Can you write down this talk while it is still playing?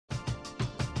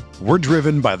We're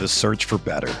driven by the search for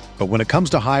better. But when it comes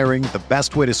to hiring, the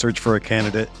best way to search for a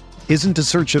candidate isn't to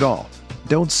search at all.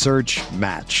 Don't search,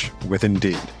 match with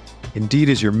Indeed. Indeed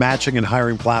is your matching and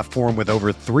hiring platform with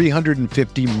over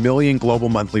 350 million global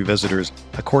monthly visitors,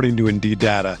 according to Indeed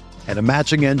data, and a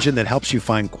matching engine that helps you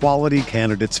find quality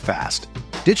candidates fast.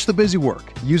 Ditch the busy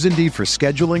work. Use Indeed for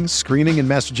scheduling, screening, and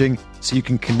messaging so you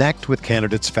can connect with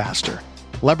candidates faster.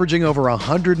 Leveraging over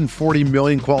 140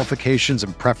 million qualifications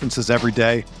and preferences every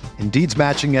day, Indeed's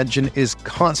matching engine is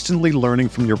constantly learning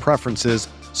from your preferences,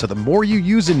 so the more you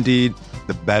use Indeed,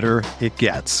 the better it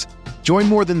gets. Join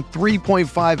more than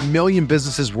 3.5 million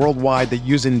businesses worldwide that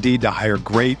use Indeed to hire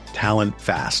great talent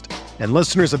fast. And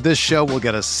listeners of this show will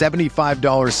get a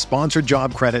 $75 sponsored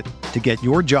job credit to get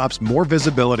your jobs more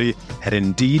visibility at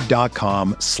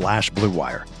Indeed.com/Blue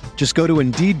Wire. Just go to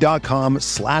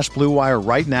Indeed.com/Blue Wire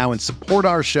right now and support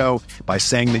our show by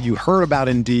saying that you heard about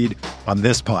Indeed on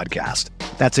this podcast.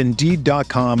 That's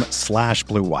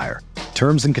Indeed.com/Blue Wire.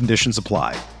 Terms and conditions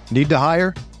apply. Need to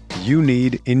hire? You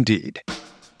need Indeed.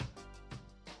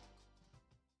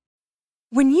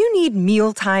 When you need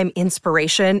mealtime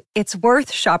inspiration, it's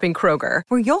worth shopping Kroger,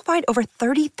 where you'll find over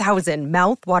 30,000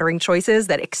 mouth-watering choices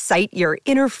that excite your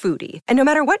inner foodie. And no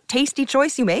matter what tasty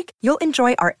choice you make, you'll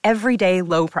enjoy our everyday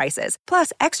low prices,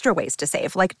 plus extra ways to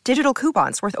save, like digital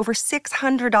coupons worth over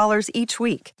 $600 each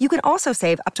week. You can also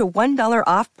save up to $1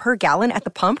 off per gallon at the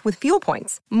pump with fuel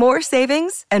points. More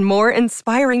savings and more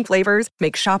inspiring flavors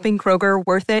make shopping Kroger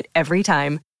worth it every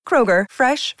time. Kroger,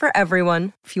 fresh for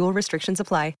everyone. Fuel restrictions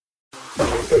apply.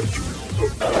 The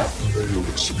Pat Mayo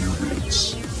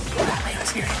Experience. Pat Mayo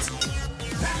Experience.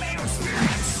 Pat Mayo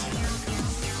Experience.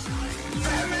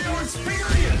 Pat Mayo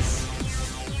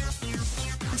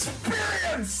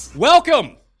Experience.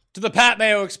 Welcome to the Pat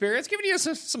Mayo Experience, giving you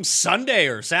some Sunday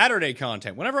or Saturday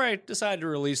content whenever I decide to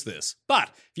release this. But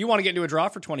if you want to get into a draw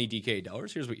for $20 DK,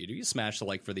 here's what you do. You smash the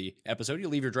like for the episode. You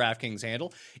leave your DraftKings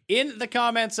handle in the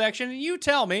comment section, and you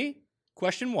tell me,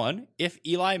 question 1, if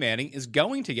Eli Manning is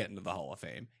going to get into the Hall of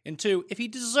Fame, and 2, if he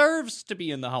deserves to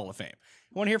be in the Hall of Fame. I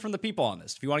want to hear from the people on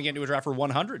this. If you want to get into a draft for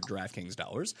 100 DraftKings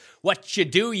dollars, what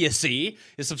you see,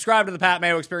 is subscribe to the Pat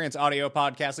Mayo Experience audio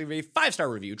podcast, leave a 5-star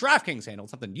review, DraftKings handle,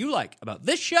 something you like about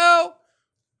this show.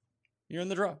 You're in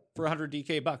the draw for 100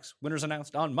 DK bucks. Winners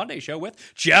announced on Monday's show with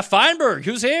Jeff Feinberg,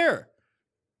 who's here.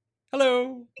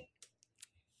 Hello.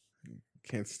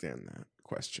 Can't stand that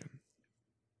question.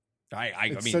 I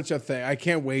It's mean, such a thing. I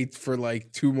can't wait for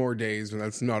like 2 more days when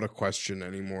that's not a question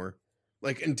anymore.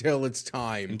 Like until it's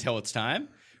time. Until it's time?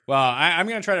 Well, I'm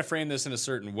going to try to frame this in a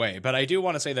certain way, but I do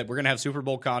want to say that we're going to have Super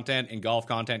Bowl content and golf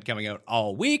content coming out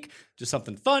all week. Just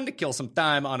something fun to kill some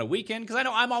time on a weekend, because I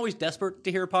know I'm always desperate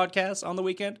to hear podcasts on the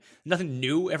weekend. Nothing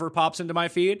new ever pops into my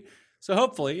feed. So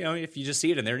hopefully, if you just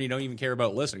see it in there and you don't even care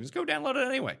about listening, just go download it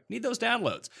anyway. Need those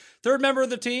downloads. Third member of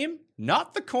the team,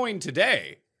 not the coin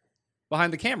today.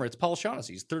 Behind the camera, it's Paul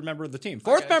Shaughnessy's third member of the team.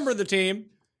 Fourth member of the team,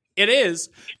 it is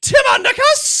Tim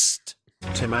Undergust.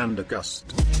 Tim Undergust.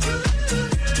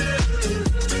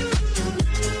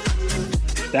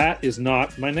 That is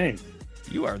not my name.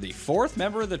 You are the fourth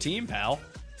member of the team, pal.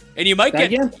 And you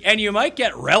might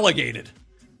get relegated.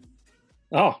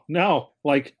 Oh, no.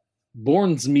 Like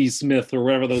Bournemouth Smith or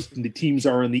whatever the teams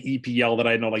are in the EPL that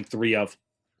I know like 3 of.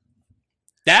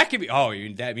 That could be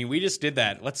we just did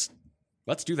that. Let's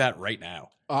do that right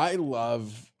now. I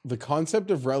love the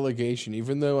concept of relegation,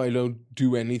 even though I don't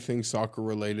do anything soccer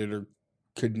related or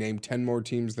could name 10 more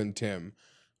teams than Tim,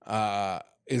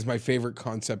 is my favorite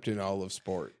concept in all of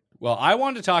sport. Well, I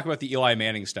wanted to talk about the Eli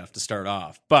Manning stuff to start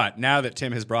off, but now that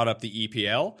Tim has brought up the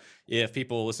EPL, if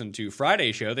people listen to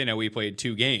Friday's show, they know we played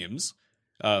 2 games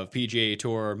of PGA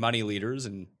Tour money leaders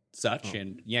and such,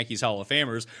 and Yankees Hall of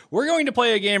Famers. We're going to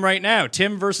play a game right now,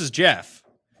 Tim versus Jeff.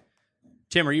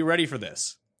 Tim, are you ready for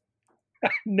this?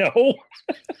 No.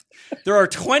 There are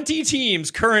 20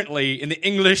 teams currently in the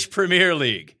English Premier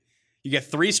League. You get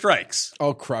 3 strikes.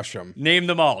 I'll crush them. Name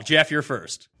them all. Jeff, you're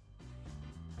first.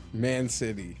 Man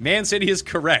City. Man City is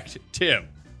correct. Tim.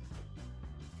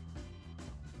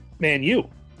 Man U.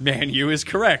 Man U is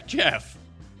correct. Jeff.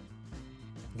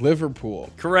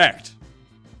 Liverpool. Correct.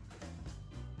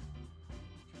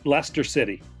 Leicester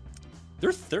City.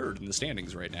 They're third in the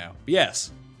standings right now. Yes.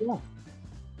 Yeah.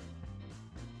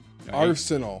 Okay.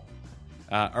 Arsenal.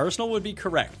 Arsenal would be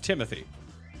correct. Timothy.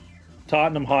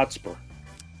 Tottenham Hotspur.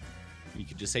 You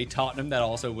could just say Tottenham. That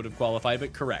also would have qualified,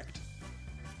 but correct.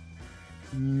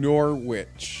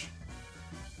 Norwich.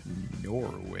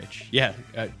 Norwich. Yeah.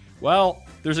 Well,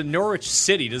 there's a Norwich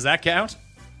City. Does that count?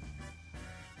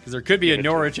 Because there could be a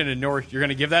Norwich and a Norwich. You're going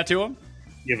to give that to him?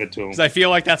 Give it to him. Because I feel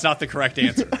like that's not the correct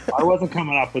answer. I wasn't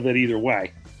coming up with it either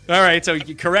way. All right, so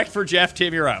correct for Jeff.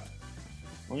 Tim, you're up.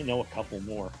 Let me know a couple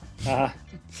more.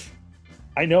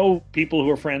 I know people who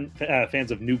are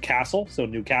fans of Newcastle, so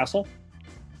Newcastle.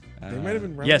 They might have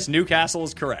been Yes, Newcastle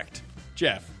is correct.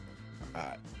 Jeff.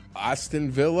 Aston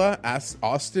Villa.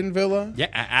 Austin Villa. Yeah,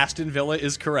 Aston Villa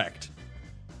is correct.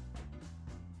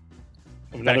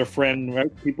 Another friend,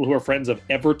 right? People who are friends of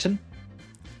Everton.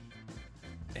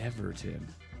 Everton.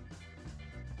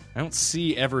 I don't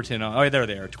see Everton. Oh, there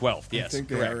they are. 12th. Yes, I think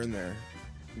correct. they are in there.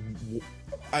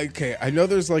 Okay, I know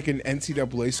there's like an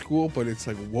NCAA school, but it's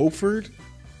like Watford.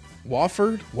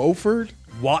 Watford.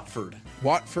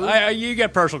 You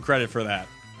get partial credit for that.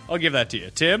 I'll give that to you.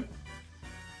 Tim?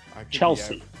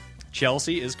 Chelsea.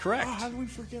 Chelsea is correct. Oh, how do we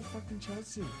forget fucking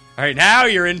Chelsea? All right, now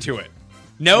you're into it.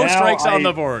 No Now strikes on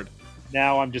the board.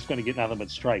 Now I'm just going to get nothing but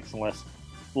strikes unless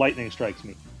lightning strikes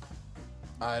me.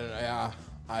 I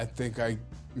think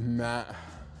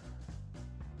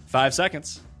 5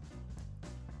 seconds.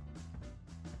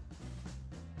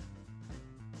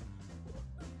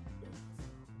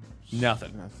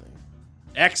 Nothing.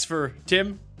 X for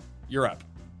Tim. You're up.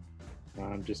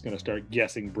 I'm just going to start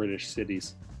guessing British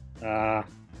cities.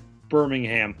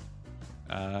 Birmingham.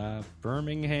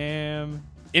 Birmingham.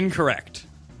 Incorrect.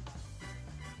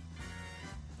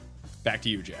 Back to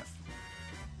you, Jeff.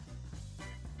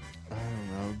 I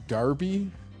don't know.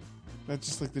 Derby? That's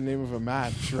just like the name of a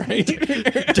match, right?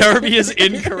 Derby is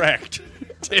incorrect.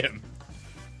 Tim.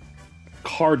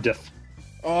 Cardiff.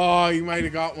 Oh, you might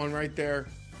have got one right there.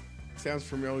 Sounds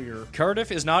familiar.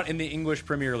 Cardiff is not in the English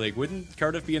Premier League. Wouldn't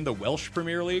Cardiff be in the Welsh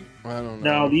Premier League? I don't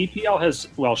know. No, the EPL has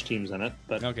Welsh teams in it.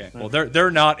 But Okay, well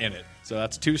they're not in it, so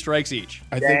that's 2 strikes each.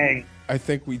 I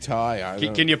think we tie.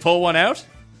 Can you pull one out?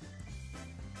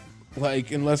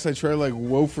 Like, unless I try like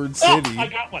Wofford City. I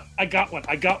got one. All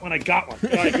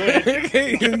right, go ahead.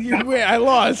 Okay, you win. I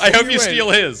lost. I hope you steal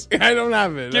his. I don't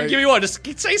have it. Give me one. Just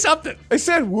say something. I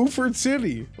said Wofford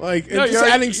City. Like, No, just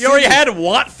adding you already had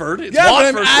Watford. It's Yeah, but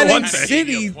Watford I'm for adding one thing.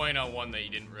 City. Point on one that you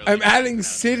didn't really. I'm adding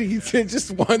city to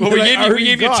just one. Well, that we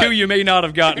gave you 2 you may not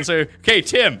have gotten. So, okay,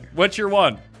 Tim, what's your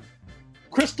one?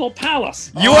 Crystal Palace.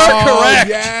 You are correct.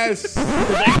 Yes.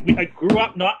 I grew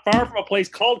up not far from a place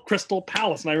called Crystal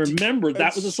Palace, and I remembered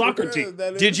that was a soccer team.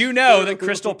 Did you know that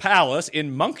Crystal Palace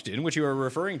in Moncton, which you were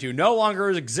referring to, no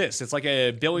longer exists? It's like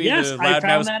a Billy Yes, the I found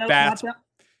Loudmouth that out. bath.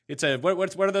 It's a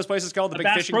what are those places called? The big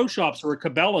Bass fishing. Pro Shops or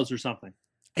Cabela's or something.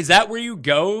 Is that where you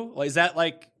go? Is that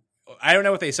like? I don't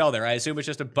know what they sell there. I assume it's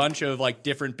just a bunch of like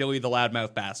different Billy the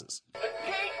Loudmouth basses.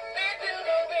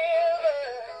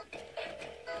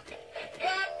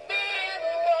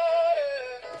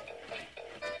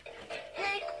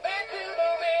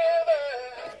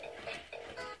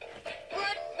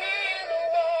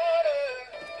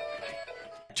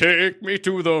 Take me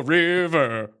to the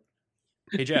river.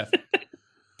 Hey, Jeff.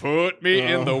 Put me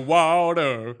in the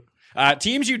water.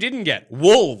 Teams you didn't get.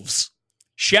 Wolves.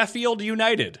 Sheffield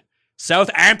United.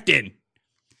 Southampton.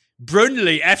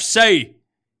 Brunley FC.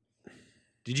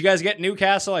 Did you guys get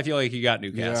Newcastle? I feel like you got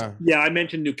Newcastle. Yeah, I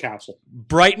mentioned Newcastle.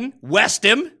 Brighton. West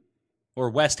Ham.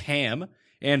 Or West Ham.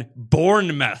 And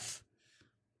Bournemouth.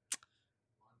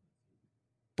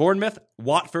 Bournemouth,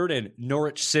 Watford, and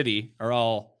Norwich City are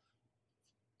all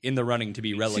in the running to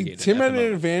be relegated. See, Tim had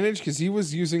an advantage because he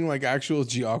was using like actual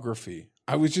geography.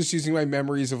 I was just using my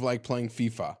memories of like playing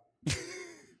FIFA.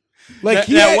 Like,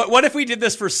 what if we did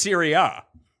this for Serie A?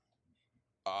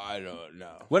 I don't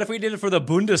know. What if we did it for the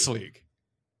Bundesliga?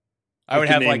 I would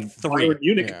have like 3. Bayern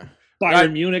Munich. Yeah.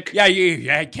 Bayern Munich.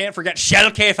 Yeah, I can't forget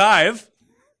Schalke 5.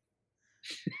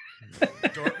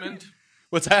 Dortmund.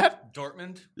 What's that?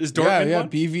 Dortmund. Is Dortmund Yeah, one?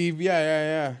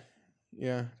 BV.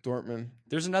 Yeah, Dortmund.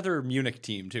 There's another Munich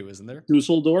team too, isn't there?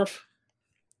 Dusseldorf.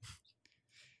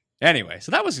 Anyway,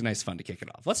 so that was nice fun to kick it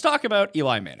off. Let's talk about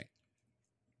Eli Manning.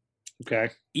 Okay.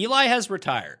 Eli has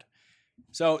retired.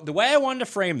 So the way I wanted to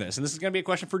frame this, and this is going to be a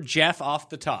question for Jeff off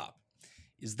the top,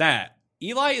 is that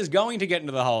Eli is going to get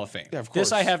into the Hall of Fame. Yeah, of course.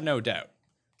 This I have no doubt.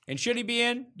 And should he be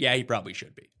in? Yeah, he probably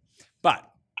should be. But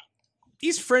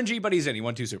he's fringy, but he's in. He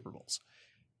won 2 Super Bowls.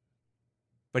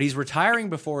 But he's retiring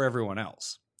before everyone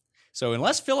else. So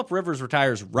unless Phillip Rivers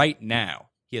retires right now,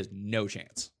 he has no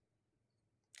chance.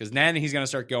 Because then he's going to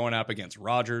start going up against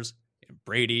Rodgers and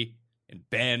Brady and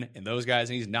Ben and those guys,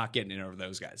 and he's not getting in over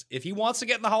those guys. If he wants to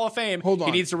get in the Hall of Fame,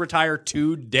 he needs to retire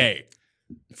today.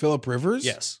 Phillip Rivers?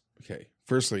 Yes. Okay.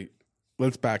 Firstly,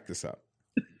 let's back this up.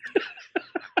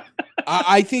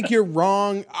 I think you're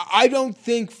wrong. I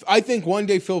think one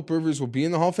day Phillip Rivers will be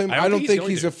in the Hall of Fame. I don't think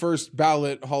he's a first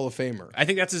ballot Hall of Famer. I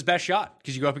think that's his best shot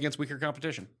because you go up against weaker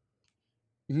competition.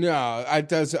 No, I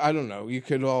don't know. You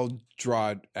could all draw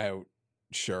it out.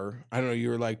 sure. I don't know. You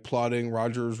were like plotting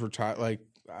Rodgers retire. Like,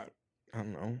 I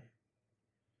don't know.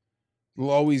 Will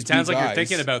always Sounds be like guys. you're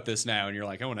thinking about this now, and you're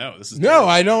like, oh no, this is No, terrible.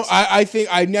 I don't. I think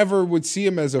I never would see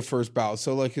him as a first ballot.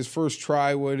 So like his first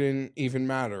try wouldn't even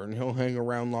matter, and he'll hang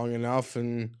around long enough.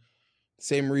 And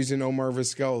same reason Omar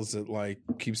Vizquel that like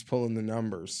keeps pulling the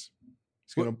numbers.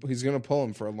 He's gonna pull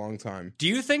him for a long time. Do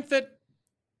you think that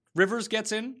Rivers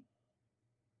gets in,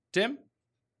 Tim?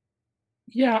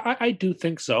 Yeah, I do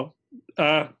think so.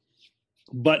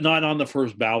 But not on the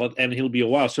first ballot, and he'll be a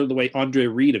while. So the way Andre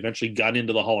Reed eventually got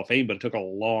into the Hall of Fame, but it took a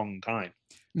long time.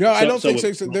 No, I don't think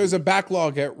so. so. There's a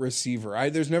backlog at receiver.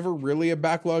 There's never really a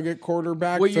backlog at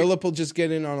quarterback. Well, Phillip will just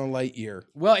get in on a light year.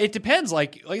 Well, it depends.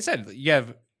 Like I said, you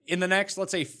have in the next,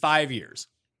 let's say, 5 years,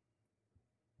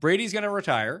 Brady's going to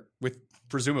retire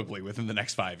presumably within the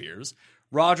next 5 years.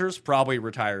 Rodgers probably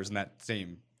retires in that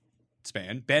same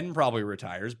span. Ben probably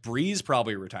retires. Breeze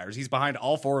probably retires. He's behind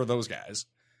all 4 of those guys.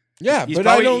 Yeah, he's but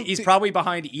probably, he's probably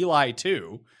behind Eli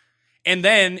too. And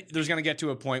then there's going to get to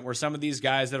a point where some of these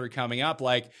guys that are coming up,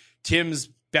 like Tim's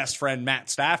best friend Matt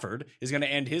Stafford, is going to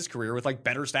end his career with like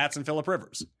better stats than Phillip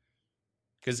Rivers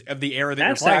because of the era that Matt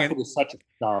you're playing Stafford in. is such a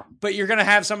star. But you're going to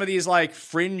have some of these like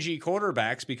fringy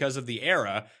quarterbacks because of the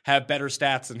era have better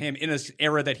stats than him in an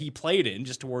era that he played in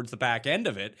just towards the back end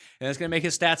of it. And it's going to make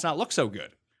his stats not look so good.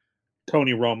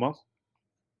 Tony Romo.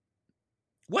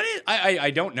 What is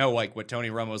I don't know like what Tony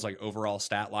Romo's like overall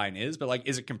stat line is, but like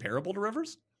is it comparable to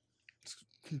Rivers?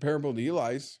 Comparable to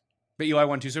Eli's. But Eli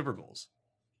won 2 Super Bowls.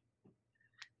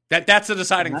 That's the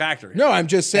deciding factor. No, I'm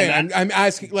just saying. I'm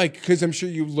asking, like, because I'm sure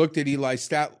you looked at Eli's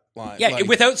stat line. Yeah, like,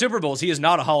 without Super Bowls, he is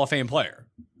not a Hall of Fame player.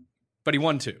 But he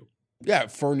won 2. yeah,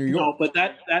 for New York. No, but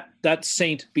that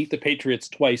Saint beat the Patriots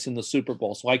twice in the Super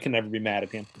Bowl, so I can never be mad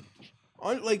at him.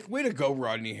 Like, way to go,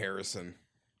 Rodney Harrison.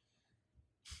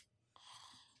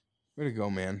 Way to go,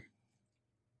 man.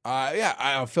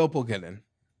 Philip will get in.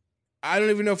 I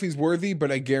don't even know if he's worthy,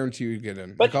 but I guarantee you get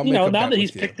in. But, I'll you make know, a now bet that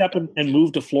he's with you. picked up and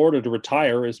moved to Florida to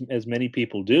retire, as many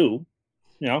people do,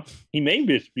 you know, he may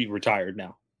be retired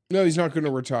now. No, he's not going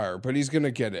to retire, but he's going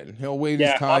to get in. He'll wait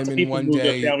Yeah, his time, lots of and people one moved up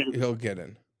day down here. he'll get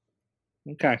in.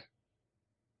 Okay.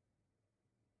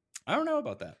 I don't know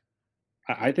about that.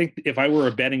 I think if I were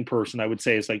a betting person, I would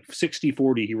say it's like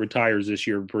 60-40 he retires this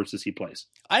year versus he plays.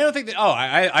 I don't think that. Oh,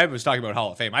 I was talking about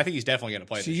Hall of Fame. I think he's definitely going to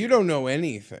play. See, this you year. don't know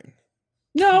anything.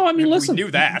 No, I mean, listen. We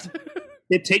knew that.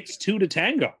 It takes 2 to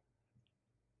tango.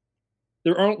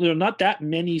 There are not that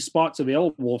many spots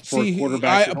available for a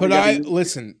quarterback.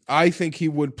 Listen, I think he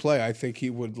would play. I think he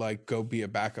would like go be a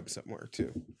backup somewhere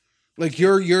too. Like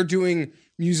you're doing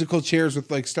musical chairs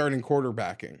with like starting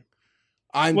quarterbacking.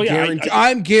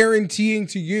 I'm guaranteeing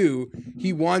to you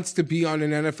he wants to be on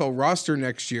an NFL roster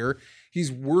next year.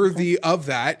 He's worthy of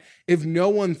that. If no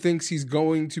one thinks he's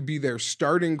going to be their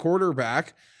starting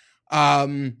quarterback,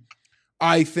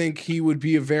 I think he would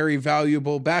be a very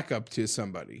valuable backup to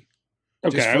somebody.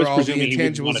 Okay, just I for was all the presuming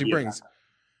intangibles he brings.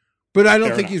 But I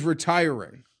don't think he's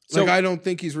retiring. So- I don't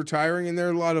think he's retiring, and there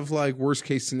are a lot of like worst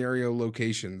case scenario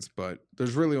locations, but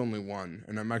there's really only one,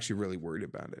 and I'm actually really worried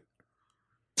about it.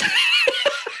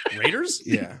 Raiders?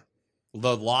 Yeah.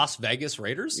 The Las Vegas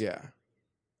Raiders? Yeah.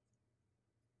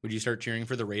 Would you start cheering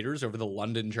for the Raiders over the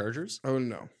London Chargers? Oh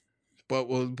no. But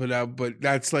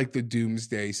that's like the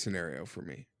doomsday scenario for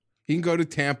me. He can go to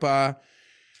Tampa.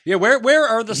 Yeah, where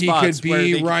are the spots? He could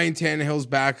be Ryan Tannehill's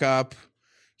backup.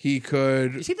 He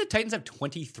could. You see the Titans have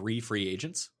 23 free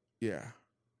agents? Yeah.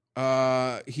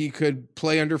 He could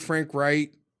play under Frank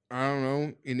Wright. I don't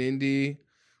know, in Indy.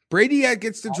 Brady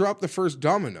gets to drop the first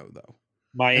domino though.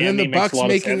 Miami and then the Bucks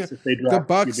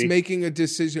making making a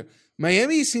decision.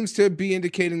 Miami seems to be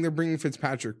indicating they're bringing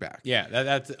Fitzpatrick back. Yeah,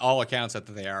 that's all accounts that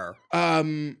they are.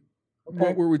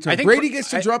 What were we talking? I think Brady gets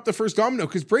to drop the first domino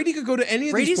because Brady could go to any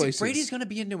of these places. Brady's going to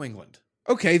be in New England.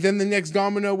 Okay, then the next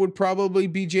domino would probably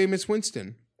be Jameis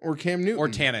Winston or Cam Newton Or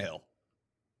Tannehill.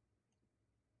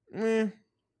 Eh.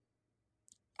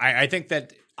 I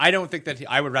don't think that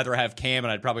I would rather have Cam,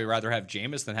 and I'd probably rather have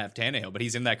Jameis than have Tannehill, but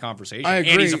he's in that conversation. I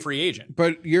agree. And he's a free agent.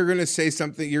 But you're going to say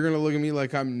something, you're going to look at me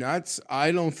like I'm nuts.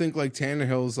 I don't think like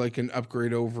Tannehill is like an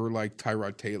upgrade over like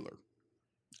Tyrod Taylor.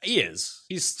 He is.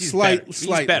 He's Slightly. better.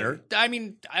 He's better. I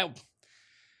mean,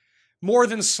 more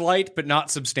than slight, but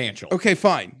not substantial. Okay,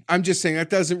 fine. I'm just saying that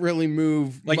doesn't really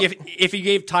move. Like if you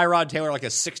gave Tyrod Taylor like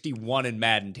a 61 in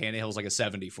Madden, Tannehill's like a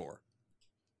 74.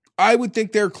 I would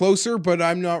think they're closer, but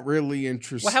I'm not really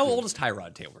interested. Well, how old is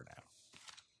Tyrod Taylor now?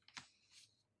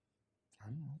 I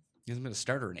don't know. He hasn't been a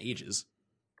starter in ages.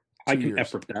 I can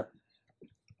effort that.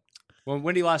 Well,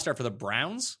 when did he last start for the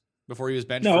Browns? Before he was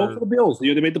benched? No, for the Bills. The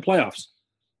year they made the playoffs.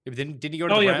 Didn't he go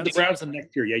to the Browns? The Browns the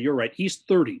next year. Yeah, you're right. He's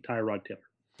 30, Tyrod Taylor.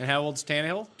 And how old's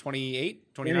Tannehill?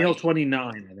 28? 29? Tannehill's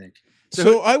 29, I think.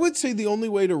 So I would say the only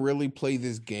way to really play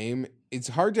this game, it's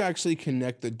hard to actually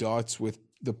connect the dots with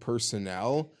the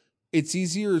personnel. It's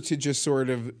easier to just sort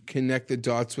of connect the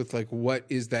dots with like, what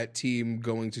is that team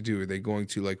going to do? Are they going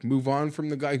to like move on from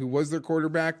the guy who was their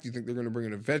quarterback? Do you think they're going to bring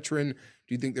in a veteran?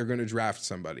 Do you think they're going to draft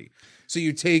somebody? So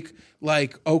you take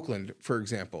like Oakland, for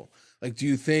example. Like, do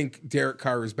you think Derek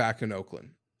Carr is back in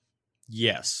Oakland?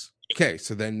 Yes. Okay,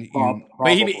 so then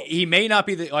but he may not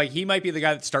be he might be the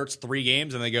guy that starts 3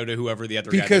 games and they go to whoever the other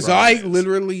guy because I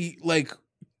literally like,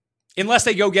 unless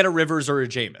they go get a Rivers or a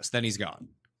Jameis, then he's gone.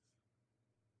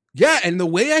 Yeah, and the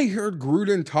way I heard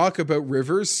Gruden talk about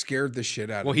Rivers scared the shit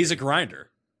out of me. Well, he's a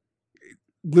grinder.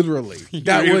 Literally.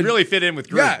 That would really fit in with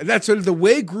Gruden. Yeah, that's sort of the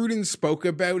way Gruden spoke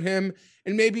about him,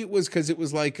 and maybe it was because it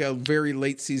was like a very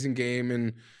late season game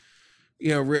and, you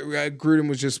know, Gruden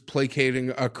was just placating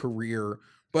a career.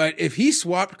 But if he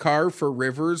swapped Carr for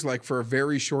Rivers, like for a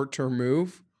very short-term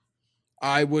move,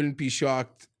 I wouldn't be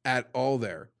shocked at all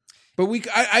there. But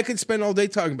I could spend all day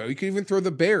talking about it. We could even throw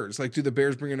the Bears. Like, do the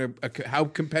Bears bring in how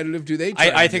competitive do they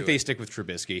try I think they stick with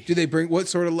Trubisky. Do they bring, what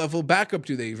sort of level backup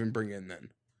do they even bring in then?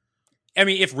 I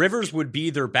mean, if Rivers would be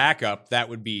their backup, that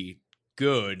would be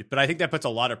good. But I think that puts a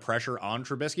lot of pressure on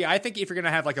Trubisky. I think if you're going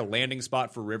to have like a landing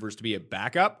spot for Rivers to be a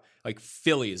backup, like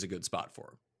Philly is a good spot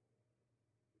for him.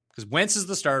 Because Wentz is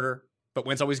the starter, but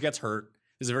Wentz always gets hurt.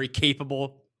 He's a very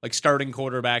capable, like, starting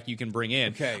quarterback you can bring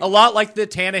in. Okay. A lot like the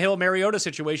Tannehill-Mariota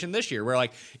situation this year, where,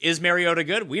 like, is Mariota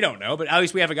good? We don't know, but at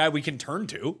least we have a guy we can turn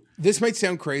to. This might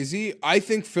sound crazy. I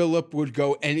think Phillip would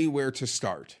go anywhere to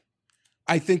start.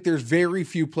 I think there's very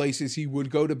few places he would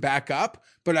go to back up,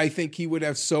 but I think he would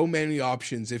have so many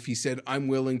options if he said, I'm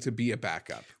willing to be a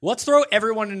backup. Let's throw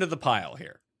everyone into the pile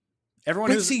here.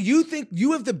 But see, you think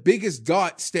you have the biggest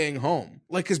dot staying home.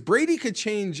 Like, because Brady could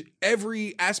change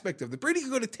every aspect of it. Brady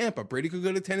could go to Tampa. Brady could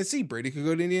go to Tennessee. Brady could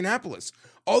go to Indianapolis.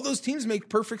 All those teams make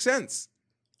perfect sense.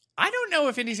 I don't know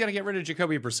if Indy's going to get rid of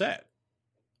Jacoby Brissett.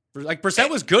 Like, Brissett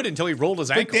was good until he rolled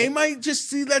his ankle. But they might just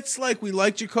see that's like, we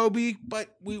like Jacoby, but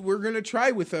we're going to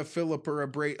try with a Phillip or a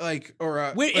Brady.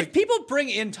 If people bring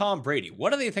in Tom Brady,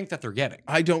 what do they think that they're getting?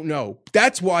 I don't know.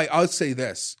 That's why I'll say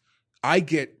this. I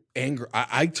get anger.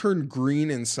 I turn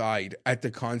green inside at the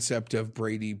concept of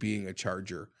Brady being a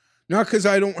Charger. Not because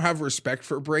I don't have respect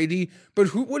for Brady, but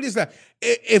what is that?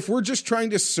 If we're just trying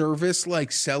to service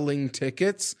like selling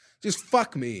tickets, just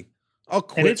fuck me. I'll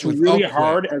quit. And it's really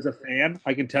hard as a fan.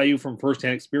 I can tell you from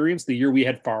firsthand experience, the year we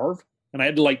had Favre, and I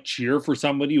had to like cheer for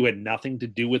somebody who had nothing to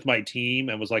do with my team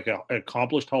and was like an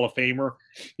accomplished Hall of Famer.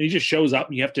 And he just shows up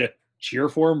and you have to cheer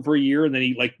for him for a year and then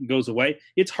he like goes away.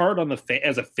 It's hard on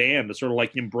as a fan to sort of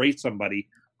like embrace somebody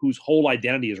whose whole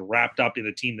identity is wrapped up in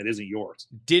a team that isn't yours.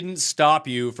 Didn't stop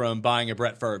you from buying a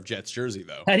Brett Favre Jets jersey,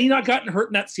 though. Had he not gotten hurt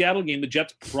in that Seattle game, the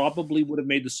Jets probably would have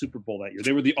made the Super Bowl that year.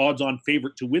 They were the odds-on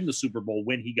favorite to win the Super Bowl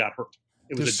when he got hurt.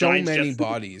 It was There's so many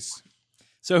bodies.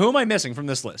 So who am I missing from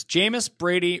this list? Jameis,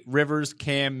 Brady, Rivers,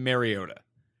 Cam, Mariota.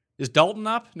 Is Dalton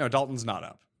up? No, Dalton's not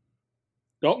up.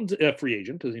 Dalton's a free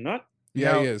agent, is he not?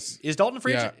 Yeah, he is. Is Dalton a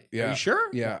free agent? Yeah. Are you sure?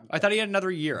 Yeah. I thought he had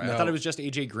another year. No. I thought it was just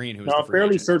AJ Green who was No, the free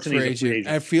fairly agent. certain he's a free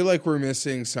agent. I feel like we're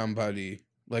missing somebody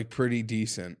like pretty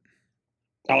decent.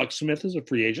 Alex Smith is a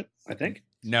free agent, I think.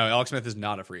 No, Alex Smith is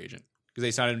not a free agent because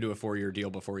they signed him to a 4-year deal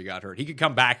before he got hurt. He could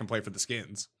come back and play for the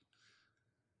Skins.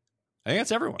 I think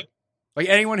that's everyone. Like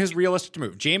anyone who's realistic to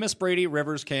move. Jameis, Brady,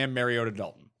 Rivers, Cam, Mariota,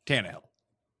 Dalton, Tannehill.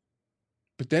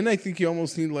 But then I think you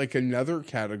almost need like another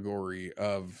category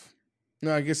of.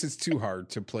 No, I guess it's too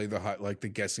hard to play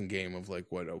the guessing game of like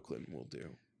what Oakland will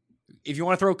do. If you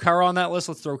want to throw Carr on that list,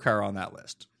 let's throw Carr on that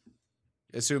list.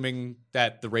 Assuming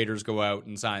that the Raiders go out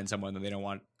and sign someone that they don't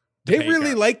want. They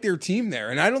really like their team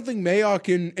there, and I don't think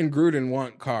Mayock and Gruden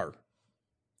want Carr.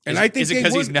 And I think is it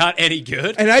because he's not any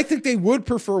good? And I think they would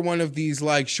prefer one of these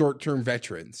like short-term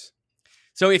veterans.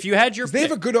 So if you had your pick, they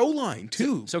have a good O-line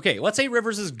too. So okay, let's say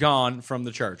Rivers is gone from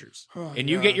the Chargers, and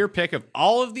you get your pick of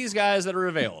all of these guys that are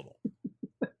available.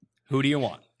 Who do you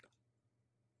want?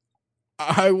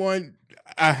 I want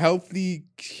a healthy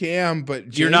Cam,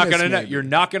 but you're not gonna know. You're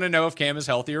not gonna know if Cam is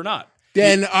healthy or not.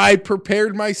 Then I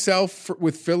prepared myself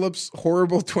with Phillips'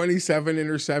 horrible 27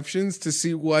 interceptions to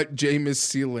see what Jameis'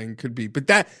 ceiling could be. But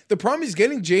the problem is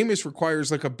getting Jameis requires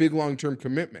like a big long-term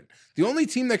commitment. The only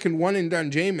team that can one and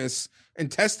done Jameis and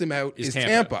test him out is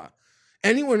Tampa.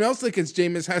 Anyone else that gets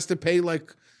Jameis has to pay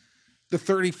like the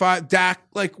 35 Dak,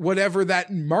 like whatever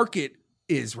that market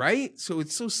is, right? So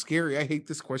it's so scary. I hate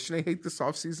this question. I hate this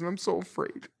offseason. I'm so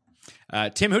afraid.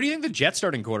 Tim, who do you think the Jets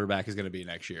starting quarterback is going to be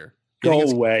next year? Go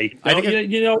away. I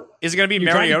think you know, is it going to be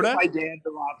you're trying to Mariota? get my dander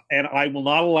up, and I will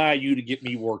not allow you to get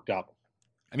me worked up.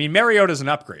 I mean, Mariota's an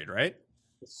upgrade, right?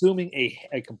 Assuming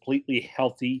a completely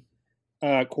healthy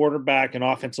quarterback and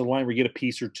offensive line, we get a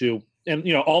piece or two. And,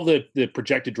 you know, all the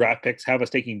projected draft picks have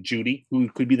us taking Judy, who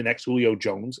could be the next Julio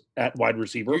Jones at wide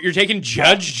receiver. You're taking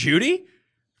Judge Judy?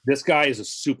 This guy is a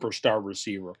superstar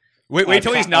receiver. Wait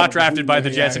till he's not drafted by the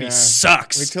Jets and he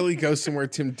sucks. Wait till he goes somewhere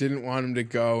Tim didn't want him to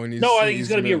go. And I think he's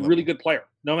going to be a really good player.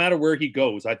 No matter where he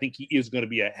goes, I think he is going to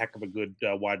be a heck of a good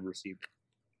wide receiver.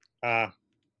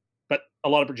 But a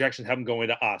lot of projections have him going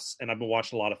to us, and I've been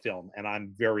watching a lot of film, and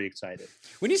I'm very excited.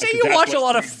 When you say you watch a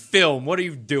lot of film, what are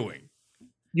you doing?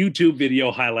 YouTube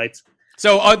video highlights.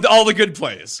 So all the good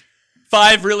plays.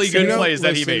 5 really good plays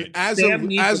that he made. As a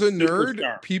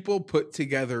nerd, people put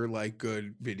together like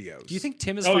good videos. Do you think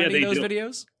Tim is finding those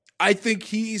videos? I think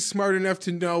he's smart enough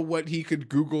to know what he could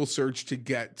Google search to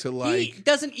get to like. He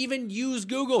doesn't even use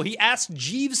Google. He asks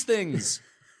Jeeves things.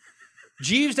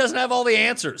 Jeeves doesn't have all the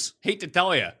answers. Hate to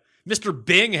tell you. Mr.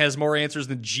 Bing has more answers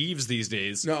than Jeeves these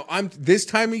days. No, this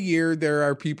time of year, there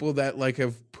are people that like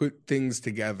have put things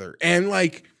together and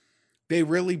like they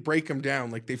really break them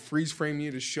down. Like they freeze frame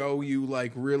you to show you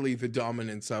like really the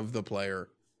dominance of the player.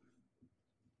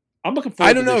 I'm looking forward.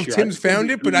 I don't know if Tim's found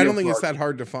it, but I don't think it's that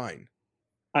hard to find.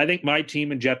 I think my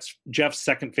team and Jeff's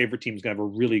second favorite team is going to have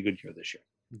a really good year this year.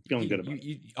 I'm feeling good about it.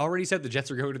 You already said the Jets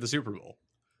are going to the Super Bowl.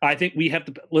 I think we have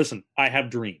to listen. I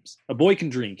have dreams. A boy can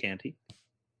dream, can't he?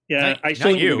 Yeah, I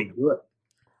still think we're going to be good.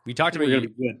 We talked about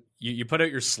you put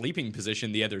out your sleeping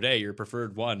position the other day, your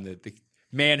preferred one, the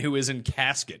man who is in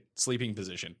casket sleeping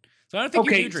position. So I don't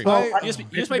think you do dream. You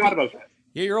just might be,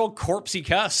 yeah, you're all corpsey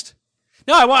cussed.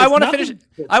 No, I want to finish.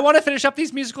 I want to finish up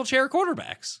these musical chair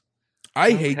quarterbacks.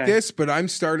 I hate this, but I'm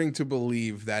starting to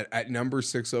believe that at number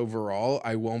 6 overall,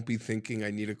 I won't be thinking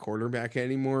I need a quarterback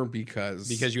anymore because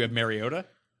you have Mariota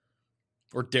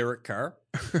or Derek Carr.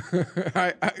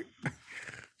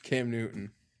 Cam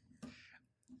Newton.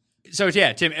 So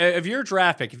yeah, Tim, of your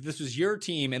draft pick, if this was your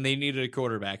team and they needed a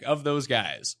quarterback of those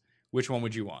guys, which one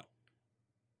would you want?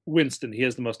 Winston. He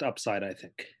has the most upside, I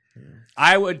think.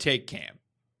 I would take Cam.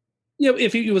 You know,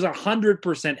 if he was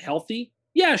 100% healthy,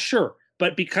 yeah, sure.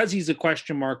 But because he's a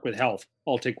question mark with health,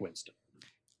 I'll take Winston.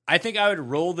 I think I would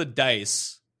roll the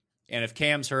dice, and if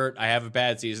Cam's hurt, I have a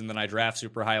bad season, then I draft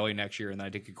super highly next year, and then I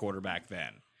take a quarterback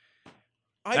then.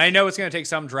 I know it's going to take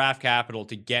some draft capital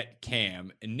to get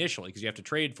Cam initially because you have to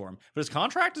trade for him, but his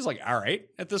contract is like all right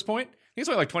at this point. I think it's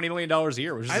only like $20 million a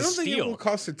year, which is I don't a steal. think it will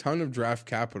cost a ton of draft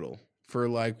capital for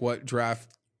like what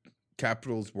draft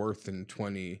capital's worth in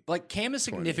 20. Like Cam is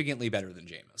significantly better than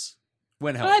Jameis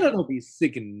when healthy. I don't know if he's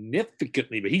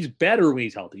significantly, but he's better when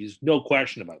he's healthy. There's no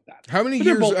question about that. How many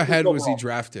years ahead was he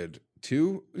drafted?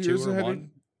 2 years ahead? 1?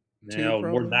 No,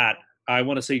 more than that. I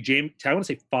want to say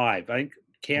 5. I think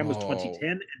Cam was 2010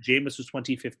 and Jameis was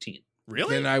 2015.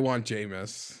 Really? Then I want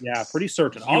Jameis. Yeah, pretty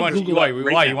certain. You want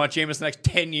Jameis the next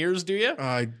 10 years, do you?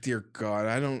 Dear God,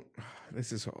 I don't.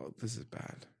 This is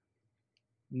bad.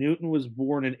 Newton was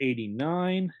born in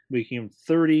 89, making him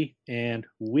 30, and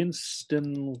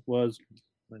Winston was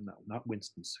not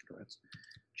Winston cigarettes.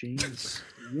 James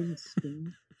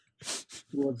Winston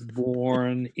was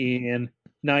born in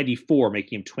 94,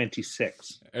 making him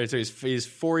 26. All right, so he's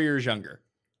 4 years younger.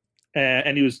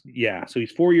 And he was, so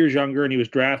he's 4 years younger, and he was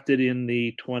drafted in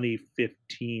the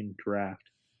 2015 draft.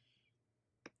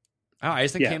 Oh, I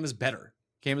just think Cam is better.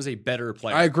 Cam is a better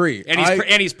player. I agree.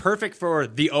 And he's perfect for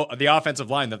the offensive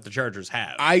line that the Chargers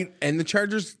have. And the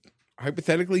Chargers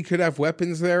hypothetically could have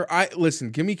weapons there. Listen,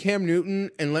 give me Cam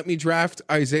Newton and let me draft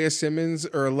Isaiah Simmons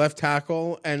or a left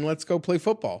tackle and let's go play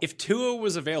football. If Tua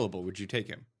was available, would you take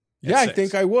him? Yeah, I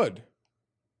think I would.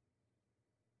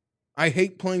 I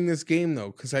hate playing this game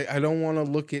though because I don't want to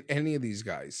look at any of these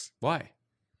guys. Why?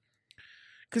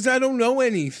 Because I don't know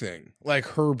anything. Like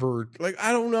Herbert. Like,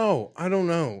 I don't know.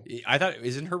 I thought,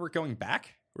 isn't Herbert going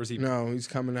back? Or is he? No, he's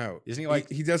coming out. Isn't he like?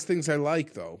 He does things I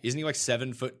like, though. Isn't he like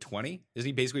 7'20"? Isn't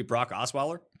he basically Brock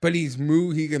Osweiler? But he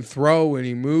can throw and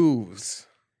he moves.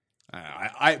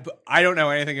 I don't know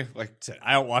anything. Like I said,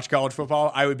 I don't watch college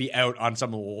football. I would be out on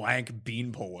some lank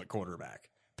beanpole at quarterback.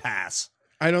 Pass.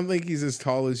 I don't think he's as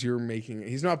tall as you're making it.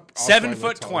 He's not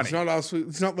 7'20".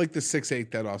 It's not like the 6'8"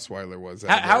 that Osweiler was.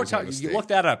 How tall? You look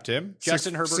that up, Tim.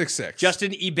 Justin Herbert. 6'6".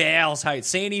 Justin Eberle's height.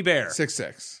 Saint Eber.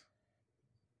 6'6".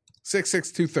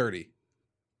 6'6", 230.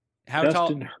 How tall?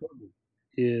 Justin Herbert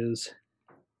is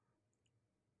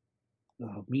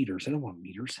meters. I don't want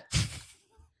meters.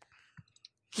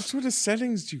 What sort of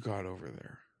settings do you got over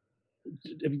there?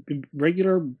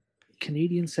 Regular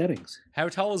Canadian settings. How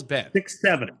tall is Ben?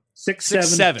 6'7".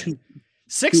 6'7".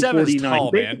 6'7" is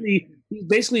tall, man. He's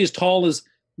basically as tall as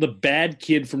the bad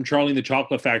kid from Charlie and the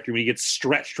Chocolate Factory when he gets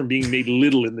stretched from being made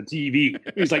little in the TV.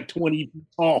 He's like 20 feet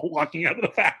tall walking out of the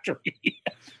factory.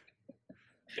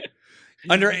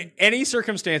 Under any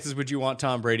circumstances, would you want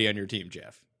Tom Brady on your team,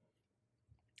 Jeff?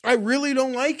 I really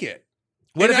don't like it.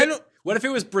 What if it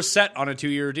was Brissett on a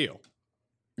 2-year deal?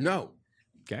 No.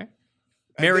 Okay.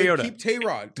 And Mariota. they'd keep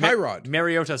Tyrod.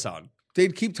 Mariota-san.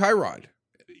 They'd keep Tyrod.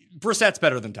 Brissett's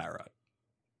better than Tyrod.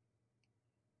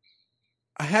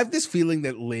 I have this feeling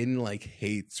that Lynn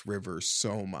hates Rivers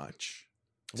so much.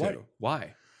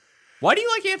 Why? Why do you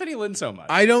like Anthony Lynn so much?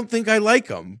 I don't think I like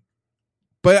him.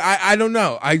 But I don't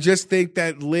know. I just think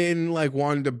that Lynn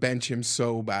wanted to bench him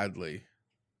so badly.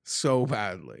 So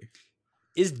badly.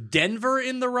 Is Denver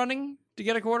in the running to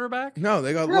get a quarterback? No,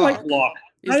 they got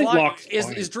Lock.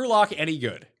 Is Drew Lock any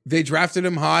good? They drafted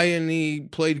him high and he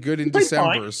played good in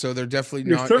December, fine. so they're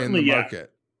definitely not in the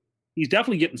market. He's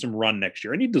definitely getting some run next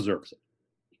year, and he deserves it.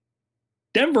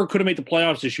 Denver could have made the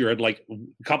playoffs this year. Had a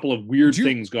couple of weird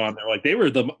things gone there. They were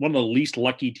one of the least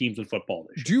lucky teams in football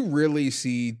this year. Do you really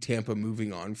see Tampa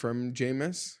moving on from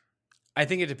Jameis? I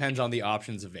think it depends on the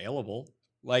options available.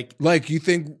 You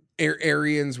think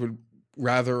Arians would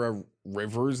rather a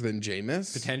Rivers than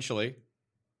Jameis? Potentially.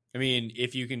 I mean,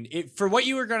 if you can, for what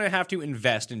you are going to have to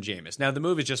invest in Jameis. Now, the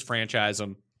move is just franchise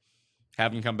him,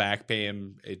 have him come back, pay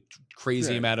him a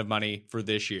crazy amount of money for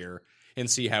this year, and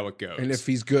see how it goes. And if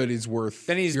he's good, he's worth.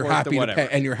 Then he's you're worth happy the whatever. to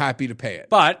pay, and you're happy to pay it.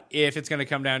 But if it's going to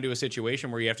come down to a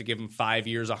situation where you have to give him 5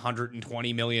 years,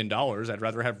 $120 million, I'd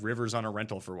rather have Rivers on a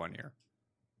rental for 1 year.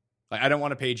 I don't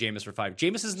want to pay Jameis for 5.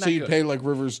 Jameis isn't that good. So you pay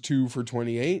Rivers 2 for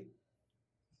 28,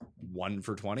 1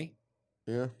 for 20.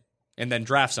 Yeah. And then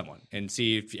draft someone and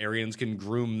see if Arians can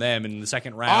groom them in the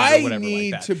second round or whatever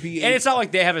like that. And it's not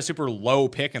like they have a super low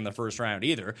pick in the first round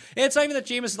either. And it's not even that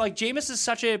Jameis is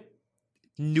such a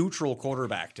neutral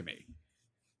quarterback to me.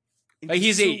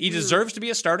 He deserves to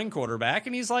be a starting quarterback,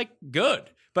 and he's good,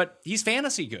 but he's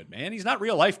fantasy good, man. He's not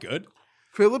real life good.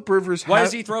 Philip Rivers. Why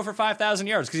does he throw for 5,000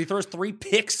 yards? Because he throws 3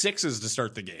 pick sixes to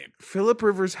start the game. Philip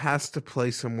Rivers has to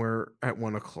play somewhere at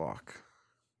 1:00.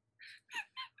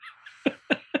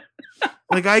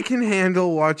 I can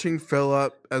handle watching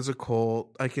Philip as a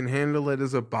Colt. I can handle it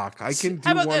as a Buck. I can do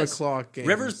 1:00 games.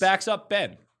 Rivers backs up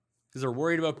Ben because they're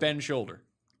worried about Ben's shoulder.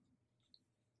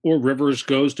 Or Rivers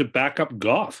goes to back up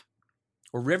Goff.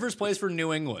 Or Rivers plays for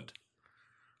New England.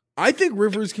 I think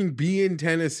Rivers can be in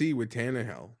Tennessee with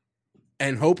Tannehill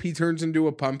and hope he turns into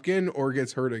a pumpkin or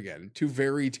gets hurt again. 2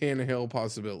 very Tannehill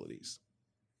possibilities.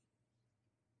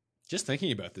 Just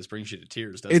thinking about this brings you to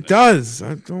tears, doesn't it? It does.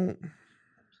 I don't...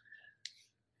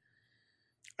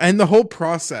 And the whole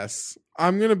process,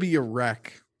 I'm going to be a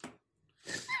wreck.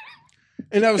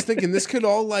 And I was thinking this could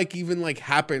all even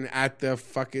happen at the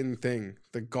fucking thing,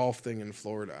 the golf thing in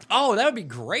Florida. Oh, that would be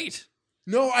great.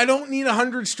 No, I don't need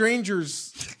 100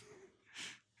 strangers.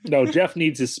 No, Jeff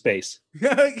needs his space.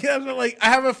 Yeah, I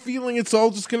have a feeling it's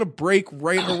all just going to break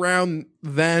right around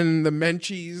then. The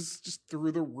Menchies just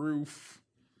through the roof.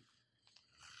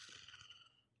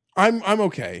 I'm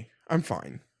okay. I'm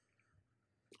fine.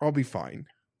 I'll be fine.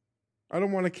 I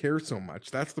don't want to care so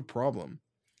much. That's the problem.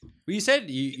 Well, you said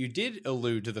you did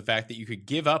allude to the fact that you could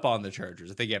give up on the Chargers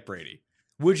if they get Brady.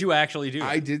 Would you actually do that?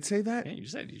 I did say that? Yeah, you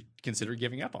said you consider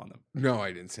giving up on them. No,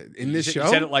 I didn't say it. In this show? You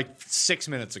said it 6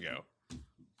 minutes ago.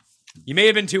 You may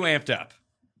have been too amped up.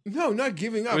 No, not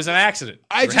giving up. It was an accident.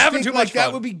 I just having think too much that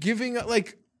fun. would be giving up.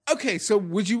 Okay, so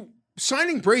would you...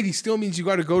 Signing Brady still means you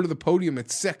got to go to the podium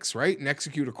at 6, right? And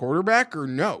execute a quarterback, or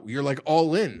no? You're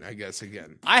all in, I guess,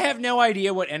 again. I have no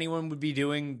idea what anyone would be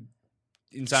doing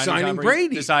in signing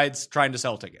Brady besides trying to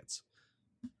sell tickets.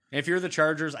 If you're the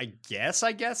Chargers, I guess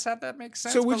that makes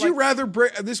sense. So would you rather...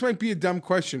 This might be a dumb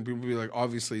question. People would be like,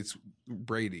 obviously it's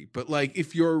Brady. But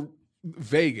if you're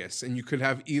Vegas and you could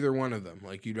have either one of them,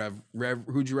 you'd have...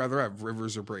 Who'd you rather have,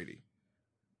 Rivers or Brady?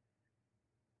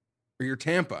 Or you're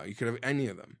Tampa. You could have any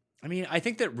of them. I mean, I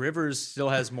think that Rivers still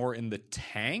has more in the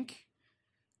tank,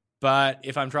 but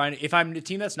if I'm the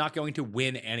team that's not going to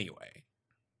win anyway,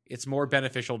 it's more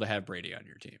beneficial to have Brady on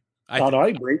your team. I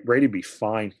think Brady be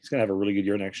fine. He's gonna have a really good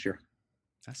year next year.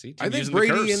 I see. I think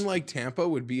Brady in Tampa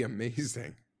would be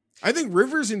amazing. I think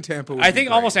Rivers in Tampa would I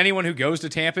think almost anyone who goes to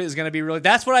Tampa is going to be really...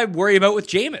 That's what I worry about with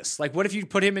Jameis. What if you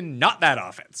put him in not that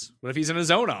offense? What if he's in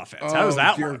his own offense? How does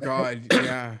that work? God,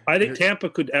 yeah. I think Tampa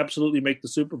could absolutely make the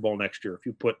Super Bowl next year if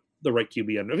you put the right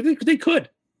QB on. They could.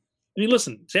 I mean,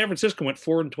 listen, San Francisco went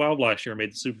 4-12 last year and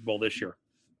made the Super Bowl this year.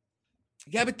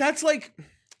 Yeah, but that's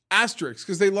asterisks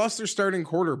because they lost their starting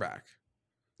quarterback.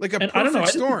 A perfect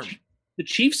storm. The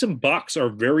Chiefs and Bucks are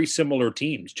very similar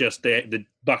teams. Just the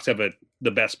Bucks have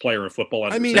the best player in football.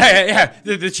 I mean, Yeah.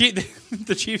 The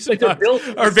Chiefs Like, and they're Bucks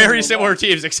built are very similar similar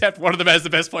teams, except one of them has the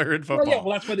best player in football. Well, yeah,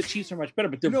 well, that's why the Chiefs are much better,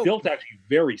 but they're No. built actually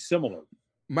very similar.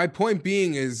 My point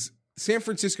being is San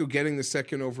Francisco getting the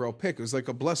second overall pick was like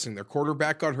a blessing. Their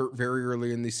quarterback got hurt very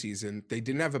early in the season. They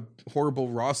didn't have a horrible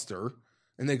roster,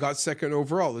 and they got second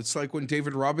overall. It's like when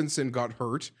David Robinson got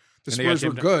hurt. The And they got Spurs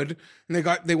were Tim good,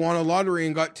 and they won a lottery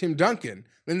and got Tim Duncan.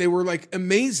 Then they were like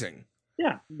amazing.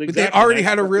 Yeah, But they already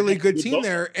had a really good team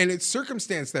there, and it's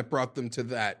circumstance that brought them to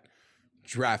that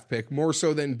draft pick more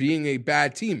so than being a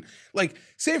bad team. Like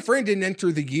San Fran didn't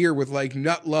enter the year with like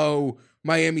nut-low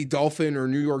Miami Dolphin or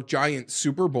New York Giants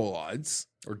Super Bowl odds,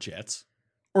 Or Jets.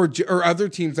 or other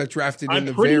teams that drafted in I'm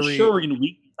the pretty sure in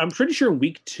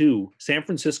week 2, San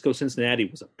Francisco Cincinnati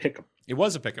was a pick'em. It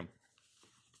was a pick'em.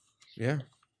 yeah.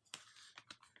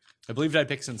 I believed I'd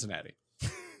pick Cincinnati.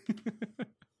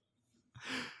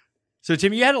 So,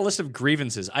 Tim, you had a list of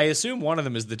grievances. I assume one of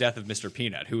them is the death of Mr.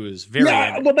 Peanut, who is very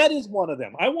angry. Well, that is one of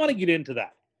them. I want to get into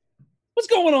that. What's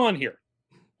going on here?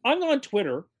 I'm on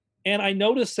Twitter, and I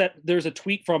noticed that there's a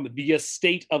tweet from the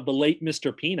estate of the late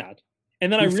Mr. Peanut,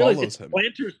 and then Who I realized follows it's him?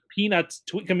 Planters Peanuts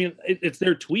tweet. I mean, it's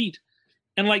their tweet,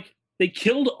 and like they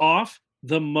killed off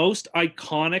the most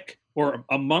iconic, or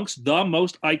amongst the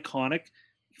most iconic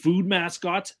food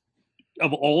mascots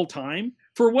of all time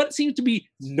for what seems to be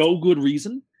no good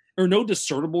reason or no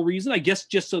discernible reason. I guess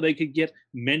just so they could get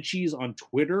mentions on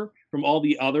Twitter from all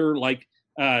the other like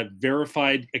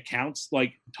verified accounts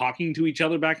like talking to each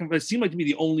other back and forth. It seemed like to be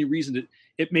the only reason that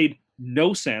it made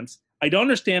no sense. I don't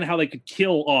understand how they could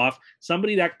kill off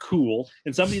somebody that cool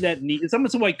and somebody that neat and someone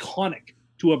so iconic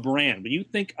to a brand. When you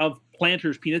think of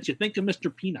Planters Peanuts, you think of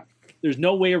Mr. Peanut. There's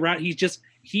no way around. He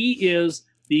is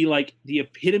the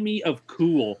epitome of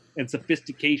cool and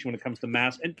sophistication when it comes to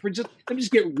mass. And let me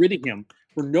just get rid of him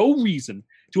for no reason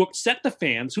to upset the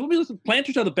fans.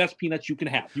 Planters are the best peanuts you can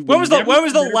have. When was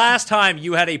the last time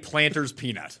you had a Planters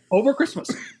Peanut? Over Christmas?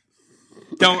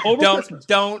 Christmas.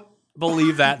 Don't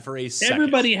believe that for a second.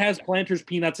 Everybody has Planters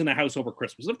Peanuts in the house over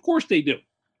Christmas. Of course they do.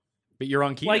 But you're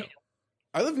on keto. Like,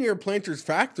 I live near a Planters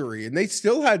factory, and they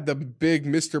still had the big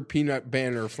Mr. Peanut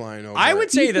banner flying over. I would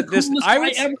say that this. I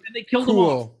would and they killed him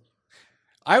off. cool.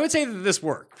 I would say that this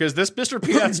worked because this Mr.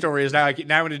 Peanut story is now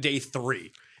into day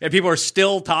 3, and people are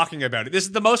still talking about it. This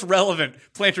is the most relevant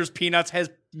Planters Peanuts has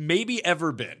maybe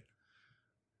ever been.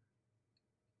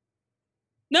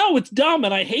 No, it's dumb,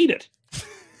 and I hate it.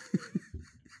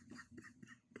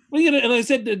 And I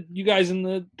said to you guys in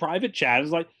the private chat,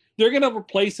 it's like, they're going to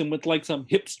replace him with like some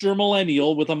hipster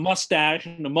millennial with a mustache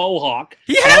and a mohawk.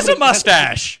 He has a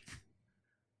mustache.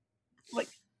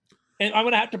 And I'm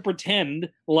going to have to pretend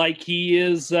like he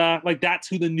is, like that's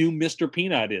who the new Mr.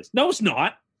 Peanut is. No, it's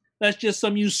not. That's just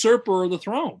some usurper of the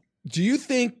throne. Do you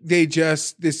think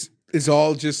this is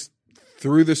all just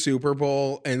through the Super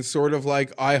Bowl and sort of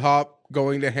like IHOP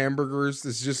going to hamburgers?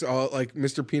 This is just all like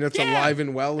Mr. Peanut's alive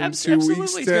and well in 2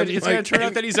 weeks. It's going to turn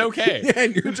out that he's okay. Yeah,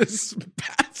 and you're just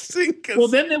passing. Well,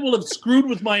 then they will have screwed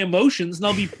with my emotions, and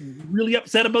I'll be really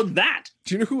upset about that.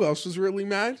 Do you know who else was really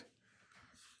mad?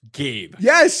 Gabe.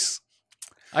 Yes.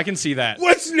 I can see that.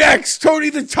 What's next? Tony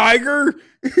the Tiger?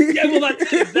 Yeah, well,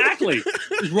 that's exactly.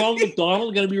 Is Ronald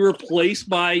McDonald going to be replaced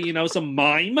by, some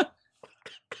mime? What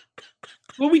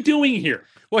are we doing here?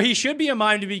 Well, he should be a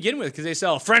mime to begin with because they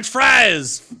sell French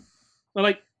fries. Well,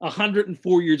 like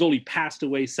 104 years old, he passed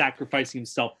away sacrificing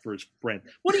himself for his friend.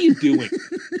 What are you doing?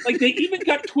 Like they even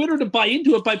got Twitter to buy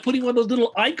into it by putting one of those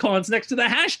little icons next to the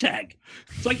hashtag.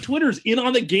 It's like Twitter's in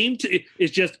on the game.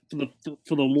 It's just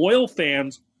for the loyal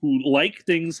fans who like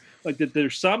things like that.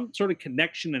 There's some sort of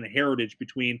connection and heritage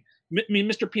between. I mean,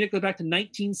 Mr. Peanut goes back to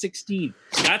 1916.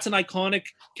 That's an iconic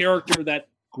character that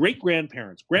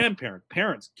great-grandparents, grandparents,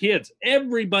 parents, kids,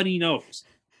 everybody knows.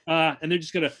 And they're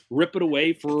just going to rip it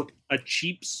away for a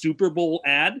cheap Super Bowl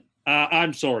ad.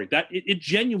 I'm sorry. That it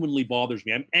genuinely bothers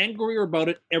me. I'm angrier about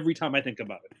it every time I think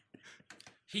about it.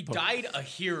 He died a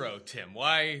hero, Tim.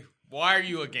 Why are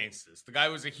you against this? The guy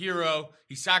was a hero.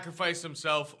 He sacrificed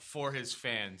himself for his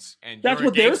fans. And That's you're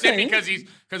what they're against it saying.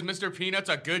 because Mr. Peanut's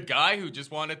a good guy who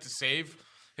just wanted to save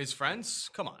his friends?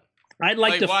 Come on. I'd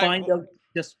like to find out.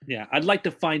 I'd like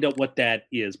to find out what that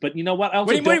is. But you know what? What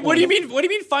do you mean? What do you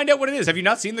mean? Find out what it is? Have you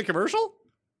not seen the commercial?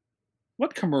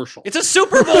 What commercial? It's a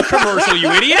Super Bowl commercial, you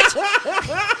idiot!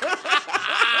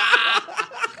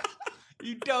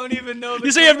 You don't even know.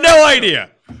 You say you have no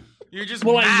idea. You're just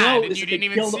Well, mad I know and is you they didn't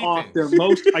even killed see off things. their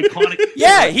most iconic.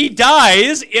 Yeah, he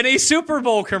dies in a Super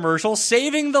Bowl commercial,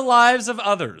 saving the lives of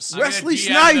others. I'm gonna Wesley DM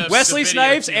Snipes. the Wesley video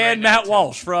Snipes to you right and now, Matt Tim.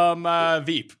 Walsh from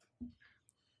Veep.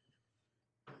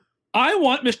 I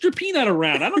want Mr. Peanut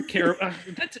around. I don't care.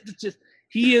 That's just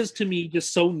he is to me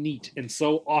just so neat and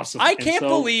so awesome. I can't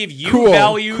believe you Cool,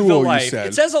 value the you life. said.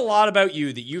 It says a lot about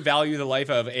you that you value the life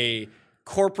of a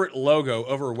corporate logo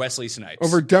over Wesley Snipes.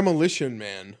 Over Demolition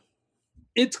Man.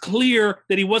 It's clear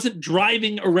that he wasn't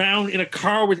driving around in a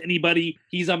car with anybody.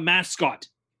 He's a mascot.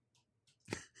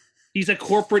 He's a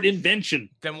corporate invention.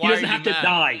 Then He why doesn't are you have to mad?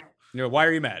 die. Why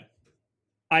are you mad?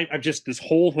 I'm just, this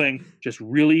whole thing just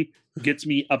really gets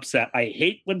me upset. I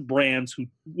hate when brands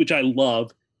which I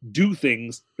love, do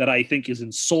things that I think is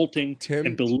insulting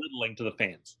and belittling to the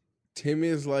fans. Tim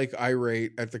is like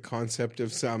irate at the concept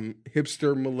of some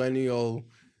hipster millennial.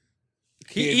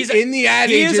 He's in the ad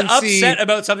he agency. is upset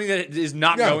about something that is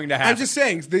not going to happen. I'm just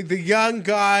saying, the young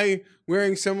guy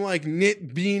wearing some like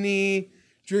knit beanie,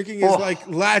 drinking his like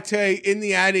latte in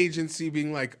the ad agency,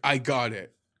 being like, "I got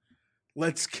it.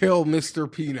 Let's kill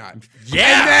Mr. Peanut."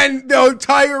 Yeah. And then the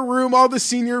entire room, all the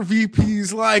senior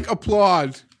VPs like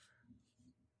applaud.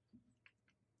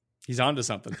 He's onto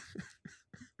something.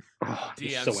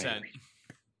 DM so sent. angry.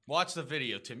 Watch the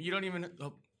video, Tim. You don't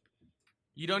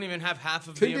even have half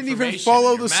of Tim the didn't information. even follow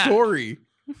and you're the mad. story.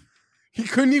 He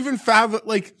couldn't even fathom,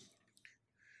 like,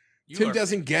 You Tim are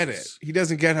doesn't get it. ridiculous. He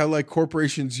doesn't get how like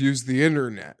corporations use the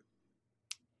internet.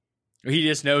 He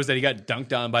just knows that he got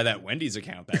dunked on by that Wendy's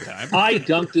account that time. I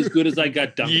dunked as good as I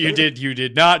got dunked. You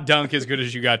did not dunk as good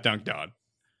as you got dunked on.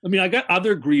 I mean, I got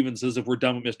other grievances if we're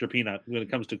done with Mr. Peanut when it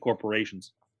comes to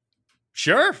corporations.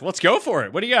 Sure, let's go for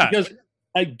it. What do you got? Because,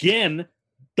 again,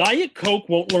 Diet Coke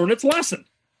won't learn its lesson.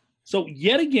 So,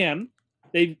 yet again,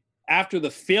 after the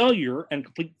failure and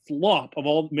complete flop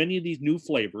of many of these new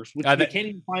flavors, which they can't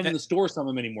even find in the store, some of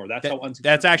them anymore. That's how unsuccessful.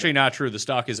 That's actually not true. The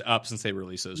stock is up since they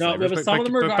released those No, flavors. but some of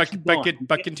them are actually gone.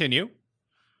 But continue.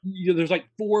 There's like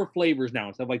 4 flavors now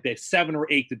instead of like the 7 or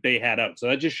 8 that they had out. So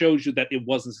that just shows you that it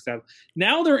wasn't successful.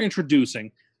 Now they're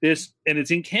introducing this, and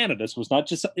it's in Canada, so it's not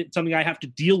just something I have to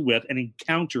deal with and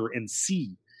encounter and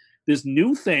see. This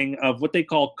new thing of what they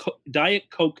call Diet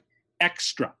Coke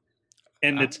Extra,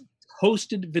 and it's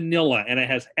toasted vanilla, and it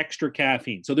has extra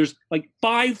caffeine. So there's like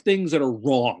 5 things that are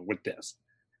wrong with this.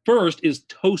 First is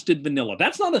toasted vanilla.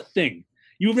 That's not a thing.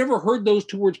 You've never heard those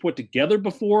 2 words put together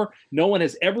before. No one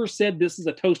has ever said this is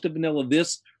a toasted vanilla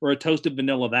this or a toasted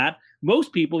vanilla that.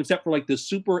 Most people, except for like the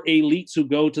super elites who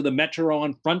go to the Metro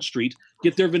on Front Street,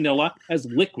 get their vanilla as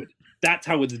liquid. That's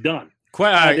how it's done.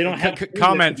 They don't have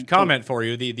comment for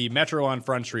you. The Metro on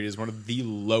Front Street is one of the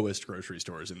lowest grocery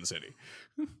stores in the city.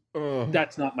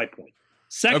 That's not my point.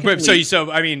 Secondly,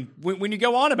 So I mean, when you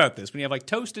go on about this, when you have like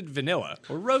toasted vanilla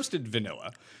or roasted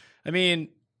vanilla, I mean,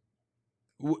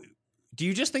 do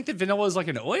you just think that vanilla is like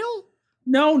an oil?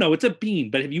 No, it's a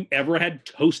bean. But have you ever had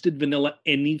toasted vanilla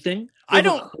anything? I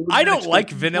don't like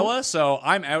vanilla, so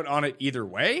I'm out on it either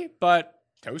way. But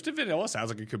toasted vanilla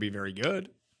sounds like it could be very good.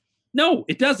 No,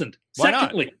 it doesn't. Why not?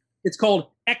 Secondly, it's called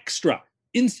extra,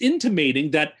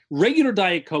 intimating that regular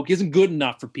Diet Coke isn't good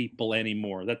enough for people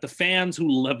anymore, that the fans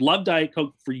who have loved Diet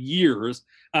Coke for years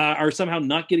are somehow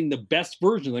not getting the best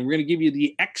version. And we're going to give you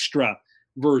the extra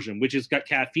version, which has got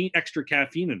extra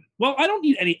caffeine in it. Well, I don't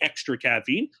need any extra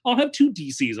caffeine. I'll have 2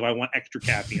 DCs if I want extra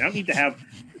caffeine. I don't need to have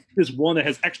this one that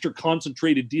has extra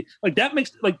concentrated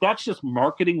that's just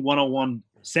marketing 101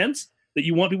 sense, that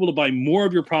you want people to buy more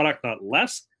of your product, not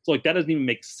less. So that doesn't even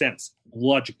make sense,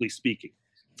 logically speaking.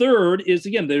 Third is,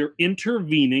 again, they're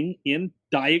intervening in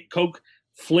Diet Coke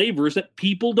flavors that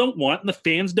people don't want and the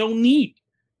fans don't need.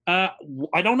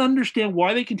 I don't understand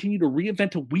why they continue to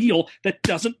reinvent a wheel that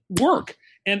doesn't work.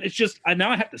 And it's just, now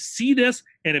I have to see this,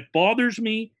 and it bothers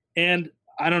me. And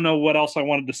I don't know what else I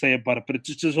wanted to say about it, but it's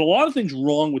just, there's a lot of things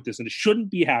wrong with this, and it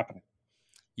shouldn't be happening.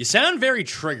 You sound very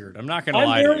triggered. I'm not going to lie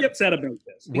to I'm you. very upset about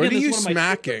this. What Again, are you this is one of my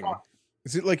favorite smacking? products.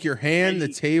 Is it like your hand, the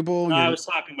table? I your- was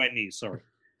slapping my knees, sorry.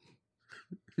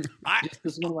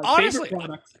 This is one of my honestly, favorite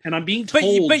products, and I'm being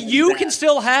told. But you that- can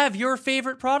still have your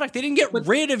favorite product. They didn't get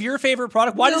rid of your favorite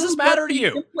product. Why does this No, matter but to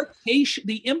you?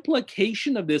 The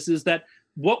implication of this is that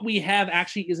what we have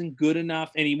actually isn't good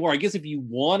enough anymore. I guess if you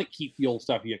want to keep the old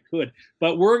stuff, you could,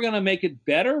 but we're going to make it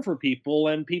better for people,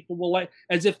 and people will like,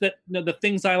 as if that the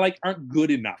things I like aren't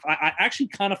good enough. I actually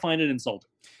kind of find it insulting.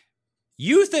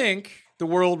 You think the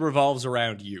world revolves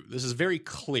around you. This is very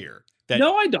clear. That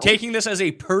No, I don't. Taking this as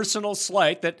a personal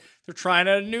slight that they're trying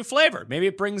a new flavor. Maybe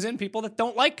it brings in people that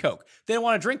don't like Coke. They don't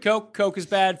want to drink Coke. Coke is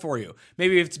bad for you.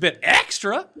 Maybe if it's a bit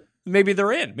extra, maybe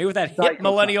they're in. Maybe with that Diet hip Coke's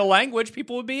millennial language,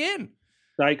 people would be in.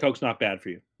 Diet Coke's not bad for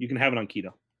you. You can have it on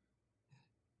keto.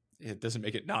 It doesn't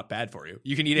make it not bad for you.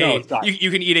 You can eat No, it's not.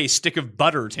 you can eat a stick of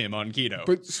butter, Tim, on keto.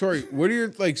 But sorry, what are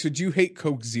your so do you hate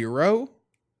Coke Zero?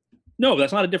 No,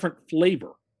 that's not a different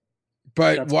flavor.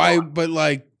 But That's why? fine. But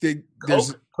like,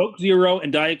 there's. Coke Zero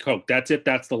and Diet Coke. That's it.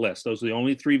 That's the list. Those are the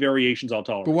only three variations I'll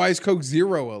tolerate. But why is Coke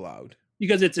Zero allowed?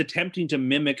 Because it's attempting to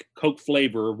mimic Coke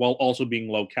flavor while also being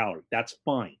low calorie. That's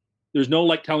fine. There's no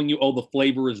like telling you, oh, the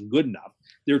flavor isn't good enough.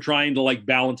 They're trying to like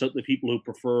balance out the people who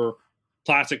prefer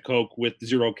classic Coke with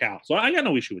 0 cal. So I got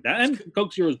no issue with that. And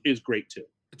Coke Zero is great too.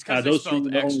 It's because they those spelled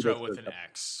three- extra those with three. an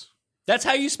X. That's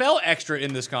how you spell extra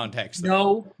in this context. Though.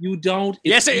 No, you don't.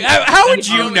 Yes. How would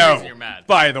you Only know? reason you're mad.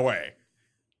 By the way.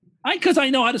 Because I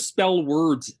know how to spell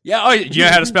words. Yeah. Oh, you know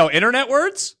how to spell internet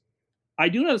words? I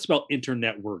do know how to spell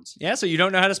internet words. Yeah. So you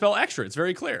don't know how to spell extra. It's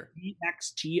very clear.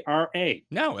 EXTRA.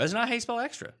 No, that's not how you spell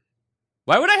extra.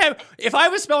 Why would I have? If I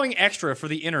was spelling extra for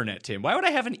the internet, Tim, why would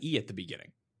I have an E at the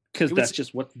beginning? Because It would- that's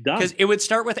just what's done. Because it would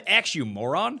start with X, you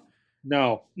moron.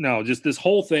 No, just this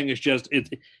whole thing is just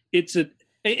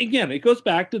again, it goes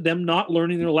back to them not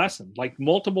learning their lesson. Like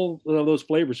multiple of those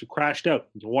flavors have crashed out.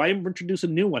 Why introduce a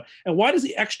new one? And why does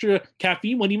the extra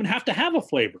caffeine one even have to have a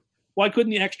flavor? Why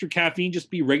couldn't the extra caffeine just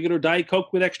be regular Diet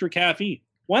Coke with extra caffeine?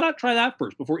 Why not try that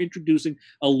first before introducing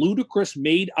a ludicrous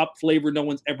made-up flavor no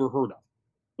one's ever heard of?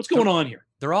 What's going on here?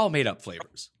 They're all made up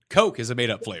flavors. Coke is a made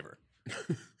up flavor.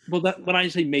 Well, that when I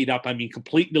say made up, I mean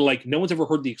completely like no one's ever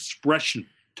heard the expression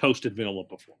toasted vanilla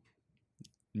before.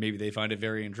 Maybe they find it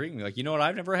very intriguing. Like, you know what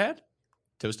I've never had?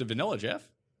 Toasted vanilla, Jeff.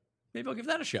 Maybe I'll give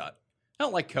that a shot. I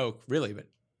don't like Coke, really, but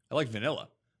I like vanilla.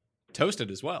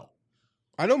 Toasted as well.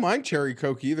 I don't mind cherry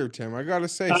Coke either, Tim. I gotta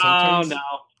say, Oh sometimes. no,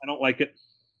 I don't like it.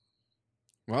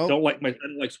 Well, I don't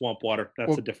like swamp water.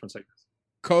 That's the difference, I guess.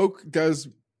 Coke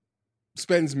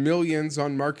spends millions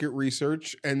on market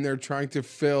research, and they're trying to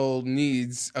fill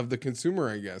needs of the consumer,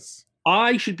 I guess.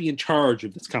 I should be in charge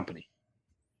of this company.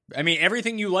 I mean,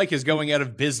 everything you like is going out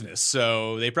of business,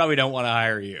 so they probably don't want to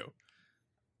hire you.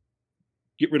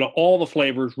 Get rid of all the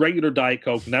flavors, regular Diet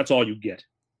Coke, and that's all you get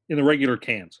in the regular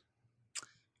cans.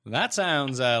 That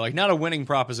sounds like not a winning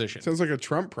proposition. Sounds like a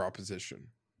Trump proposition.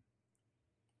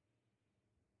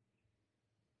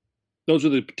 Those are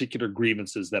the particular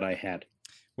grievances that I had.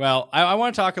 Well, I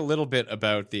want to talk a little bit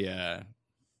about the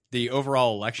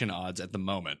overall election odds at the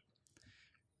moment.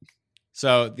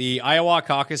 So the Iowa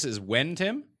caucus is when,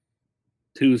 Tim?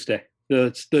 Tuesday.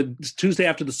 It's the Tuesday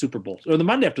after the Super Bowl, or the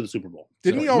Monday after the Super Bowl.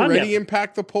 Didn't So he it's Monday already after.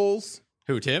 impact the polls?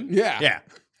 Who, Tim? Yeah. Yeah.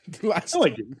 Last No, I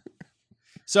didn't.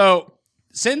 So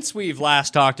since we've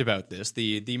last talked about this,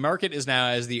 the market is now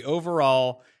as the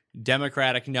overall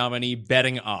Democratic nominee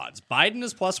betting odds. Biden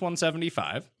is plus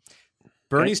 175.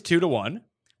 Bernie's 2-1.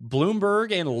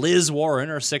 Bloomberg and Liz Warren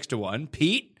are 6-1.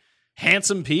 Pete,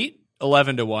 Handsome Pete,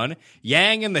 11-1.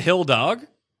 Yang and the Hill Dog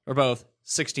are both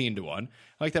 16-1.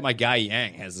 I like that my guy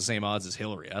Yang has the same odds as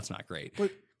Hillary. That's not great.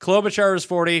 But- Klobuchar is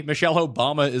 40. Michelle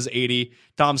Obama is 80.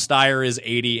 Tom Steyer is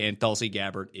 80. And Tulsi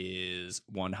Gabbard is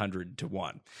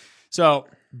 100-1. So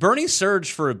Bernie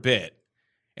surged for a bit.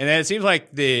 And then it seems like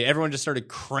everyone just started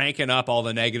cranking up all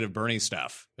the negative Bernie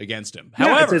stuff against him.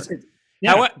 However,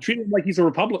 treated him like he's a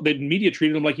Republican. The media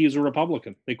treated him like he's a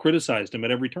Republican. They criticized him at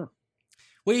every turn.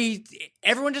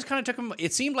 everyone just kind of took him.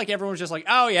 It seemed like everyone was just like,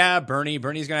 oh, yeah, Bernie's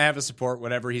going to have his support,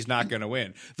 whatever. He's not going to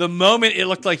win. The moment it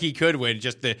looked like he could win,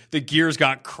 just the gears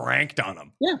got cranked on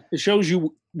him. Yeah, it shows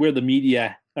you where the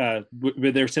media,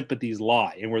 where their sympathies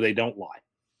lie and where they don't lie.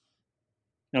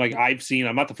 And like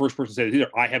I'm not the first person to say this either.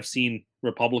 I have seen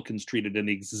Republicans treated in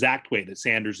the exact way that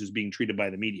Sanders is being treated by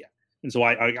the media. And so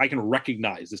I can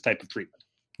recognize this type of treatment.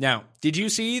 Now, did you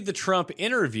see the Trump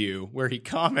interview where he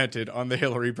commented on the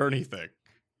Hillary Bernie thing?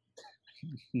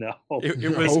 No.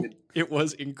 It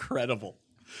was incredible.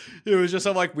 It was just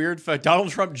some like weird Donald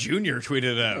Trump Jr.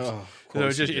 tweeted it out.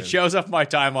 So it shows up my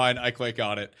timeline. I click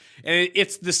on it. And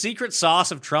it's the secret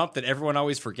sauce of Trump that everyone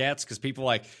always forgets because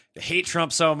people hate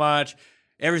Trump so much.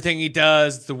 Everything he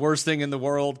does, it's the worst thing in the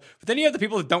world. But then you have the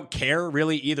people that don't care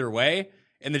really either way.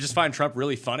 And they just find Trump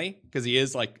really funny because he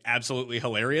is absolutely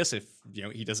hilarious if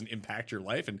he doesn't impact your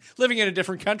life. And living in a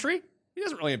different country, he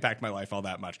doesn't really impact my life all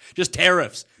that much. Just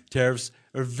tariffs. Tariffs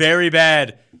are very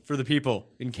bad for the people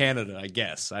in Canada, I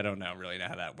guess. I don't really know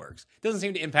how that works. It doesn't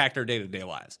seem to impact our day-to-day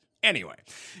lives. Anyway,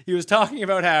 he was talking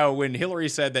about how when Hillary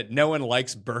said that no one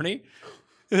likes Bernie,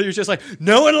 he was just like,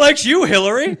 no one likes you,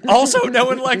 Hillary. Also, no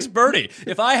one likes Bernie.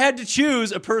 If I had to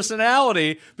choose a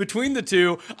personality between the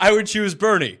two, I would choose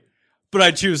Bernie. But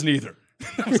I'd choose neither.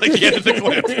 That was the end of the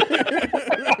clip.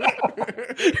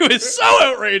 It was so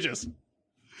outrageous.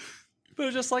 But it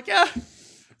was just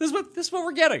this is what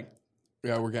we're getting.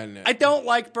 Yeah, we're getting it. I don't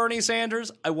like Bernie Sanders.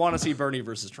 I want to see Bernie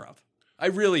versus Trump. I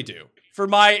really do. For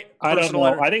my I don't personal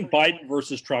know. I think Biden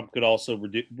versus Trump could also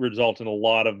result in a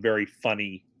lot of very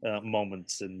funny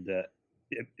moments and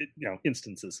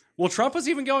instances. Well, Trump was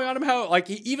even going on him how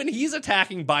he's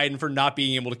attacking Biden for not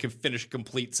being able to finish a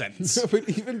complete sentence. But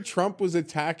even Trump was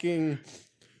attacking,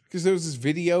 because there was this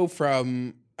video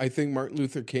from, I think, Martin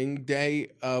Luther King Day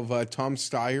of Tom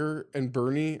Steyer and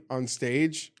Bernie on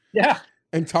stage. Yeah.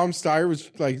 And Tom Steyer was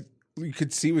like, you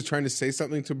could see was trying to say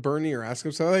something to Bernie or ask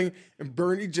him something. And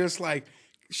Bernie just like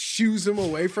shoos him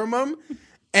away from him.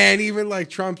 And even like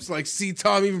Trump's like, see,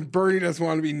 Tom, even Bernie doesn't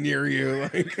want to be near you.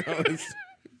 Like,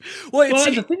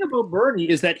 well, the thing about Bernie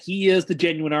is that he is the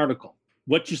genuine article.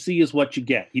 What you see is what you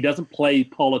get. He doesn't play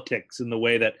politics in the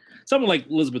way that someone like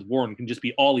Elizabeth Warren can just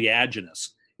be oleaginous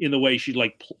in the way she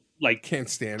can't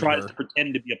stand tries her. to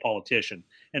pretend to be a politician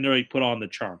and really put on the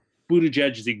charm.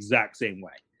 Buttigieg is the exact same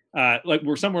way.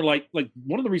 We're somewhere like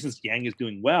one of the reasons Yang is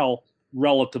doing well,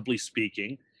 relatively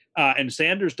speaking, and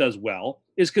Sanders does well,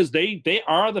 is because they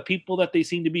are the people that they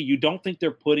seem to be. You don't think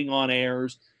they're putting on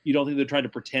airs. You don't think they're trying to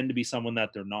pretend to be someone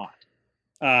that they're not.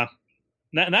 And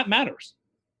that matters.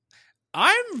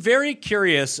 I'm very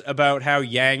curious about how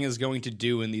Yang is going to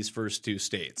do in these first two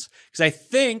states. Because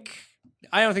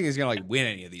I don't think he's going to win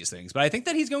any of these things, but I think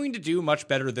that he's going to do much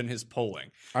better than his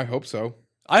polling. I hope so.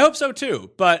 I hope so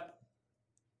too, but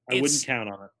I wouldn't count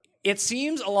on it. It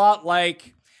seems a lot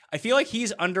like, I feel like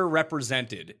he's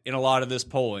underrepresented in a lot of this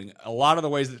polling, a lot of the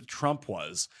ways that Trump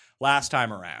was last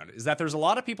time around, is that there's a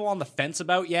lot of people on the fence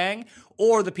about Yang,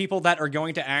 or the people that are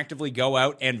going to actively go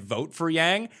out and vote for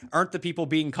Yang aren't the people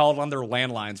being called on their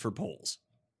landlines for polls.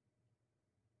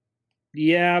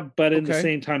 Yeah, but in the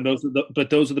same time, those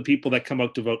are the people that come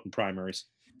out to vote in primaries.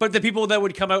 But the people that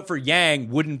would come out for Yang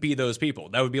wouldn't be those people.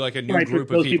 That would be like a new group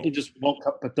of those people.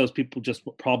 But those people just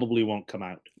probably won't come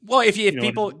out. Well, if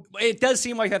people, it does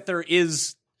seem like that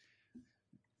there's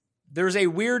a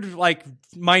weird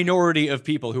minority of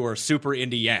people who are super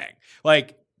into Yang.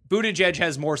 Like Buttigieg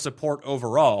has more support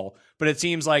overall, but it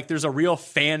seems like there's a real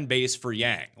fan base for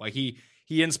Yang. Like he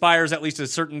inspires at least a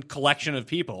certain collection of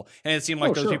people, and it seemed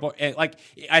like those people.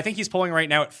 I think he's polling right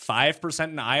now at 5%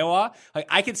 in Iowa.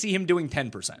 I could see him doing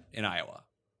 10% in Iowa.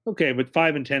 Okay, but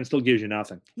 5 and 10 still gives you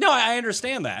nothing. No, I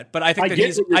understand that, but I think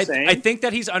I think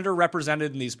that he's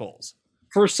underrepresented in these polls.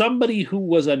 For somebody who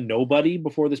was a nobody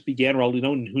before this began, or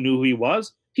who knew who he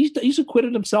was, he's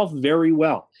acquitted himself very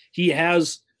well. He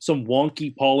has some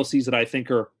wonky policies that I think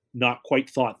are not quite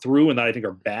thought through and that I think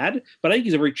are bad, but I think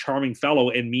he's a very charming fellow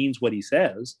and means what he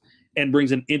says and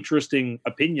brings an interesting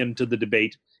opinion to the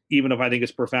debate, even if I think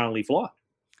it's profoundly flawed.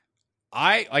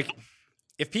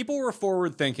 If people were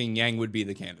forward thinking, Yang would be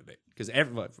the candidate, because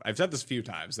I've said this a few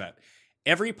times that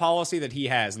every policy that he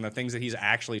has and the things that he's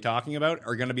actually talking about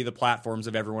are going to be the platforms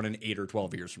of everyone in 8 or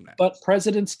 12 years from now. But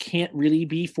presidents can't really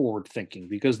be forward thinking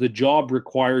because the job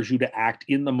requires you to act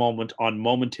in the moment on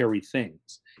momentary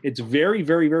things. It's very,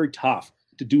 very, very tough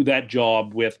to do that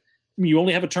job with, you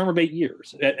only have a term of 8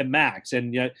 years at max,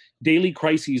 and daily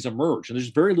crises emerge. And there's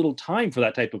very little time for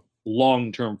that type of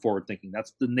long-term forward thinking.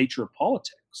 That's the nature of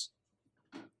politics.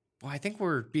 Well, I think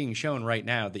we're being shown right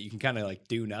now that you can kind of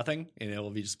do nothing and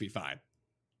it'll just be fine.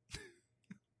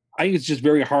 I think it's just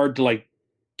very hard to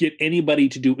get anybody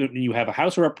to do. You have a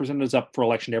House of Representatives up for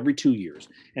election every 2 years,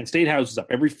 and state houses up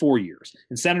every 4 years,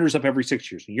 and senators up every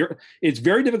 6 years. And it's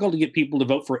very difficult to get people to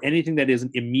vote for anything that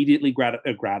isn't immediately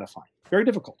gratifying. Very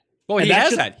difficult. Well, he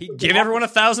has that. He gave everyone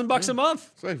 $1,000 a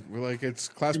month. It's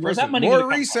class president. More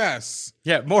recess.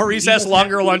 Yeah, more recess,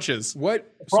 longer lunches.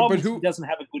 What? The problem is he doesn't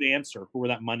have a good answer for where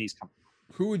that money's coming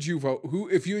from. Who would you vote?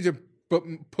 If you had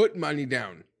to put money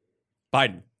down?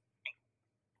 Biden.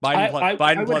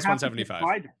 Biden plus 175.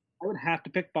 I would have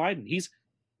to pick Biden.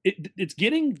 It's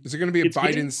getting. Is it going to be a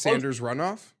Biden-Sanders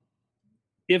runoff?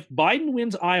 If Biden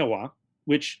wins Iowa,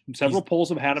 which several polls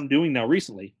have had him doing now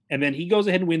recently, and then he goes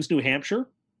ahead and wins New Hampshire,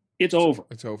 it's over.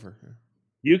 It's over. Yeah.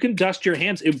 You can dust your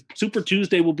hands. Super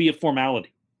Tuesday will be a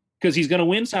formality because he's going to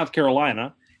win South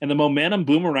Carolina, and the momentum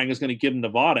boomerang is going to give him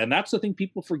Nevada. And that's the thing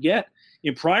people forget.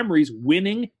 In primaries,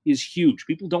 winning is huge.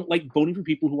 People don't like voting for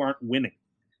people who aren't winning.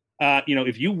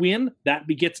 If you win, that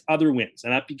begets other wins,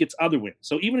 and that begets other wins.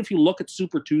 So even if you look at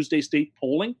Super Tuesday state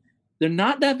polling, they're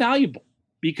not that valuable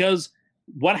because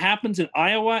what happens in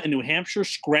Iowa and New Hampshire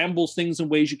scrambles things in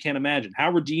ways you can't imagine.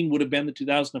 Howard Dean would have been the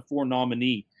 2004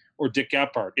 nominee, or Dick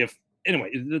Gephardt. It's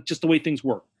just the way things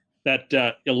work.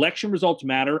 That election results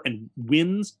matter and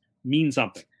wins mean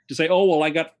something. To say, I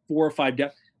got 4 or 5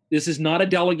 this is not a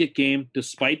delegate game,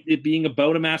 despite it being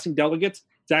about amassing delegates.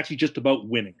 It's actually just about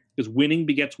winning, because winning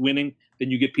begets winning. Then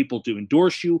you get people to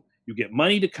endorse you. You get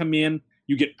money to come in.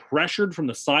 You get pressured from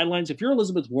the sidelines. If you're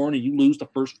Elizabeth Warren and you lose the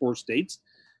first 4 states,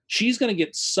 she's going to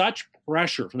get such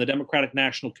pressure from the Democratic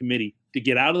National Committee to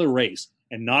get out of the race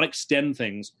and not extend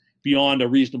things beyond a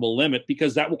reasonable limit,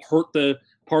 because that will hurt the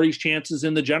party's chances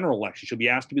in the general election. She'll be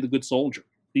asked to be the good soldier.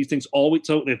 These things always.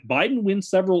 So if Biden wins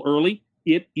several early,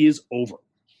 it is over.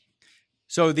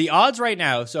 So the odds right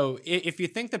now, so if you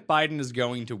think that Biden is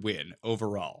going to win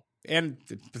overall, and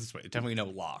this way, definitely no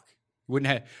lock.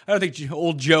 I don't think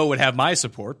old Joe would have my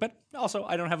support, but also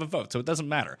I don't have a vote, so it doesn't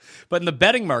matter. But in the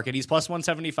betting market, he's plus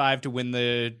 175 to win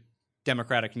the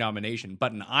Democratic nomination.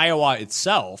 But in Iowa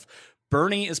itself,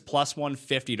 Bernie is plus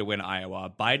 150 to win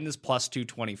Iowa. Biden is plus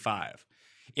 225.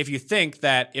 If you think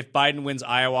that if Biden wins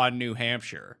Iowa and New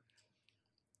Hampshire,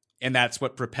 and that's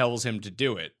what propels him to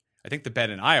do it, I think the bet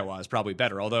in Iowa is probably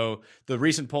better. Although some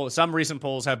recent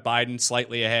polls have Biden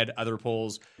slightly ahead, other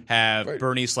polls have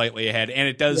Bernie slightly ahead, and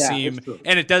it does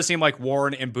seem like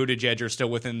Warren and Buttigieg are still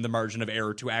within the margin of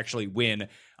error to actually win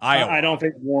Iowa. I don't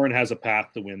think Warren has a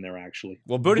path to win there. Actually,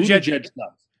 well, Buttigieg does.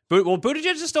 Buttigieg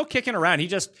is still kicking around.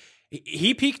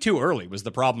 He peaked too early was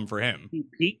the problem for him. He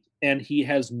peaked, and he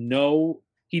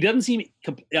doesn't seem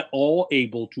at all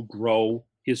able to grow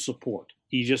his support.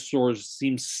 He just sort of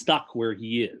seems stuck where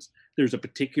he is. There's a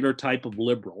particular type of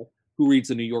liberal who reads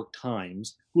the New York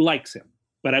Times who likes him.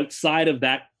 But outside of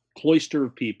that cloister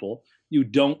of people, you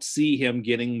don't see him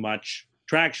getting much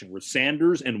traction. Where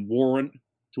Sanders and Warren,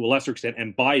 to a lesser extent,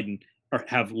 and Biden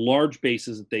have large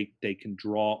bases that they can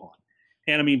draw on.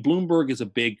 And I mean, Bloomberg is a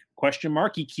big question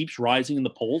mark. He keeps rising in the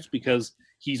polls because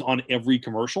he's on every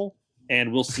commercial.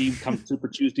 And we'll see come Super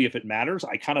Tuesday if it matters.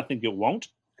 I kind of think it won't.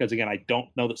 Because, again, I don't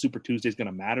know that Super Tuesday is going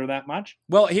to matter that much.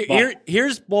 Well,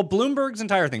 here's Bloomberg's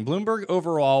entire thing. Bloomberg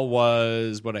overall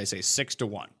was,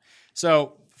 6-1.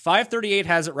 So 538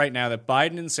 has it right now that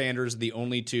Biden and Sanders are the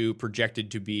only two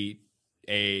projected to be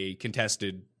a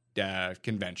contested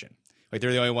convention. Like,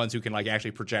 they're the only ones who can,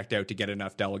 actually project out to get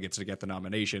enough delegates to get the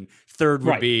nomination. Third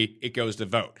would be it goes to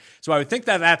vote. So I would think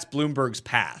that that's Bloomberg's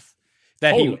path.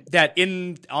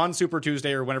 On Super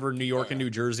Tuesday or whenever New York and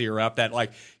New Jersey are up, that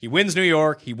he wins New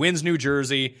York, he wins New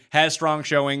Jersey, has strong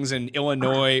showings in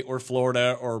Illinois or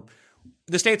Florida or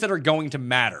the states that are going to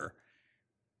matter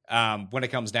when it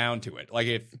comes down to it.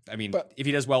 If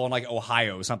he does well in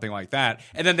Ohio, something like that,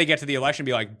 and then they get to the election,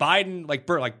 be like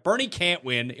Biden, Bernie can't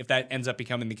win if that ends up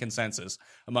becoming the consensus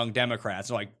among Democrats.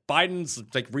 So Biden's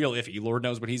real iffy. Lord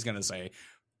knows what he's going to say.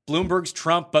 Bloomberg's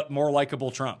Trump, but more likable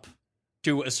Trump.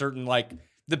 To a certain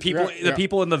the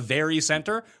people in the very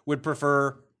center would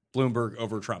prefer Bloomberg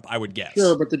over Trump, I would guess.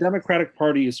 Sure, but the Democratic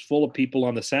Party is full of people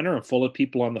on the center and full of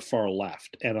people on the far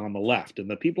left and on the left, and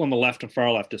the people on the left and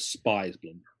far left despise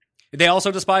Bloomberg. They also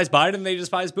despise Biden. They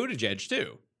despise Buttigieg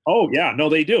too. Oh yeah, no,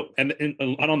 they do, and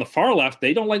on the far left,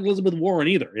 they don't like Elizabeth Warren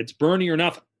either. It's Bernie or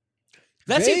nothing.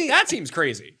 That seems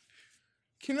crazy.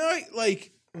 Can I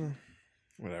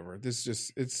whatever?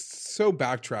 It's so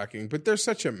backtracking, but they're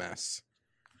such a mess.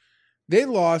 They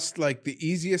lost the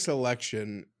easiest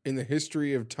election in the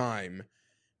history of time.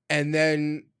 And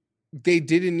then they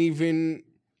just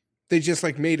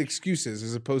made excuses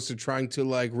as opposed to trying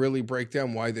to really break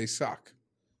down why they suck.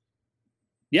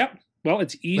 Yep. Well,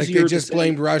 it's easier. They just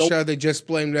blamed Russia. They just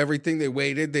blamed everything. They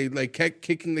waited. They kept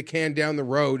kicking the can down the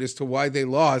road as to why they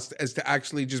lost, as to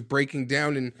actually just breaking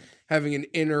down and having an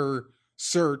inner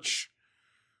search,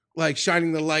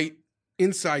 shining the light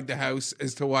inside the house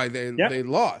as to why they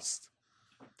lost.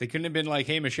 They couldn't have been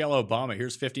hey, Michelle Obama,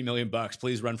 here's $50 million.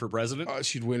 Please run for president.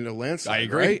 She'd win a landslide. I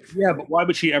agree. Right? Yeah, but why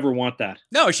would she ever want that?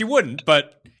 No, she wouldn't.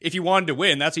 But if you wanted to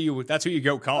win, that's who you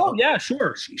go call. Oh yeah,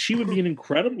 sure. She would be an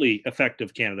incredibly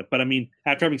effective candidate. But I mean,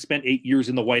 after having spent 8 years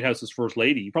in the White House as first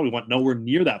lady, you probably want nowhere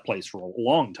near that place for a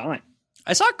long time.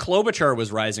 I saw Klobuchar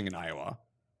was rising in Iowa.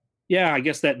 Yeah, I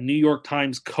guess that New York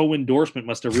Times co-endorsement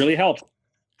must have really helped.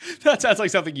 That sounds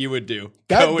like something you would do.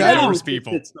 Co-endorse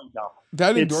people. It's so dumb.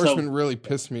 That endorsement really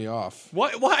pissed me off. Why?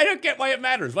 I don't get why it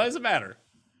matters. Why does it matter?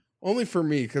 Only for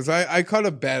me, because I caught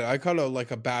a bet. I caught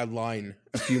a bad line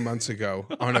a few months ago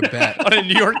on a bet. On a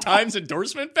New York Times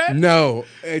endorsement bet? No,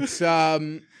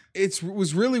 it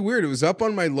was really weird. It was up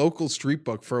on my local street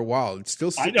book for a while. It's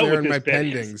still sitting there in my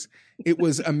pendings. It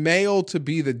was a male to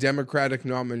be the Democratic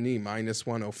nominee minus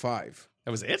 105.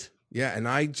 That was it? Yeah, and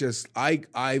I've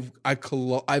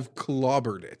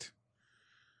clobbered it.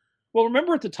 Well,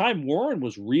 remember at the time Warren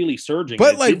was really surging,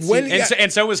 but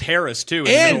and so was Harris too.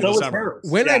 And so was Harris.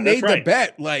 When I made the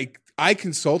bet, I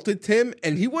consulted Tim,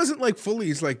 and he wasn't fully.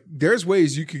 He's there's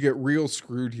ways you could get real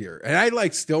screwed here, and I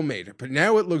still made it, but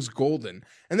now it looks golden.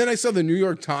 And then I saw the New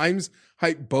York Times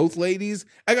hype both ladies.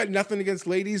 I got nothing against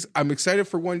ladies. I'm excited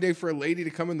for one day for a lady to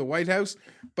come in the White House,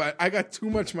 but I got too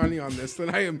much money on this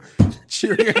that I am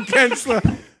cheering against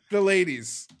the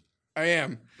ladies. I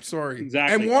am. Sorry.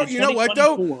 Exactly. And Warren, you know what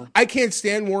though? I can't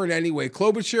stand Warren anyway.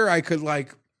 Klobuchar, I could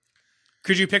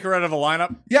Could you pick her out of a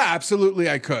lineup? Yeah, absolutely,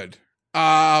 I could.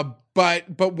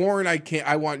 But Warren, I can't.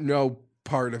 I want no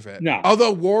part of it. No.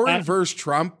 Although Warren versus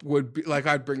Trump would be like,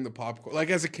 I'd bring the popcorn. Like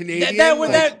as a Canadian,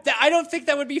 I don't think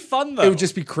that would be fun though. it would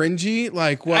just be cringy.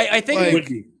 Like what? I think like, it would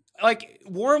be. Like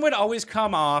Warren would always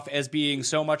come off as being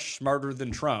so much smarter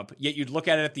than Trump, yet you'd look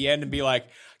at it at the end and be like,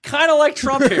 kind of like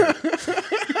Trump here.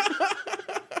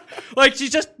 Like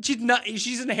she's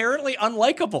inherently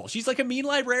unlikable. She's like a mean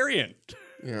librarian.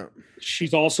 Yeah.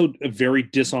 She's also a very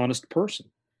dishonest person.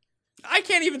 I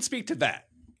can't even speak to that.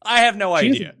 I have no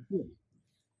idea.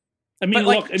 I mean, But,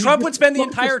 like, Trump would spend the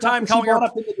entire time calling her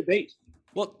up in the debate.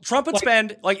 Well, Trump would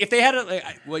spend like if they had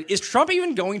is Trump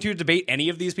even going to debate any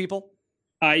of these people?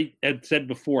 I had said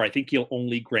before, I think he'll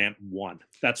only grant one.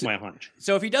 That's my hunch.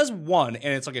 So if he does one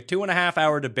and it's like a 2.5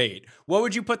 hour debate, what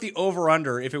would you put the over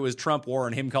under if it was Trump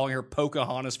Warren, him calling her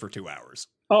Pocahontas for 2 hours?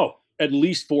 Oh, at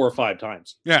least 4 or 5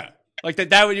 times. Yeah. Like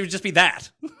that would just be that.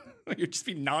 It would just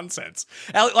be nonsense.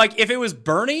 Like if it was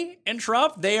Bernie and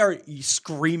Trump, they are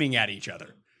screaming at each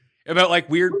other about like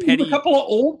weird petty. A couple of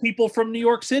old people from New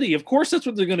York City. Of course, that's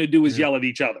what they're going to do is yell at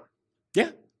each other. Yeah.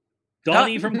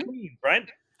 Donnie from Queens, right?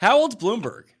 How old's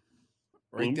Bloomberg?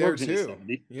 Right there too.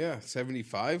 Yeah,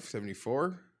 75,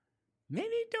 74. Maybe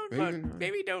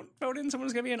don't vote in someone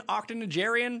who's going to be an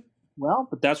octogenarian. Well,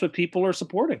 but that's what people are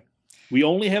supporting. We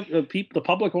only have the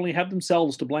public only have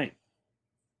themselves to blame.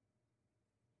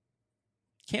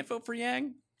 Can't vote for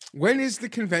Yang. When is the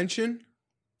convention?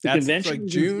 The convention like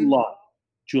is June?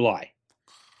 July.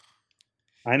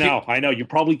 I know. You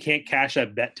probably can't cash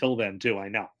that bet till then, too. I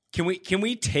know. Can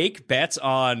we take bets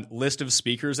on list of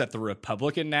speakers at the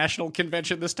Republican National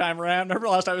Convention this time around? Remember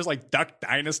last time it was like Duck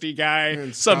Dynasty guy,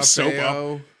 And some Scott soap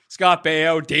Baio. Scott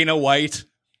Baio, Dana White.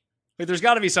 Like, there's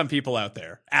got to be some people out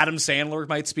there. Adam Sandler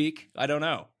might speak. I don't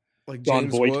know. Like John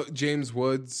Voight. James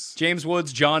Woods. James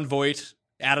Woods, John Voight,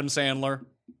 Adam Sandler.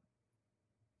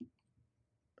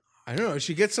 I don't know.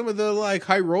 She gets some of the like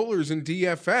high rollers in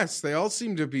DFS. They all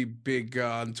seem to be big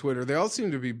on Twitter. They all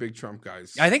seem to be big Trump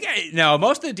guys. I think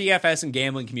most of the DFS and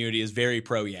gambling community is very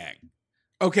pro Yang.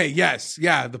 Okay. Yes.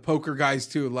 Yeah. The poker guys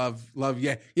too. Love.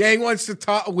 Yeah. Yang wants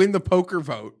to win the poker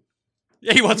vote.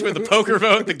 Yeah, he wants with the poker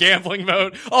vote, the gambling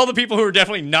vote, all the people who are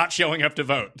definitely not showing up to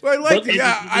vote. But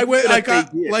I went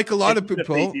like a lot of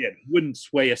people. They did, wouldn't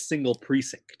sway a single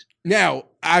precinct. Now,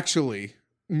 actually,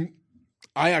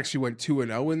 I actually went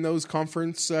 2-0 in those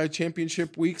conference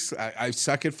championship weeks. I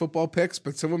suck at football picks,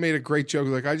 but someone made a great joke.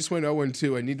 Like, I just went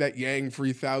 0-2. I need that Yang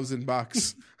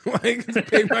 $3,000. Like,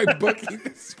 pay my bookie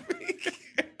this week.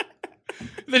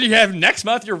 Then you have next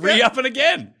month, you're re-upping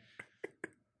again.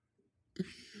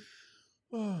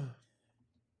 Winning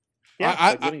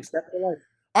step for life.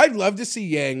 I'd love to see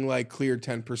Yang like clear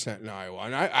 10% in Iowa,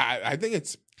 and I think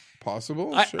it's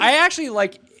possible. Sure. I actually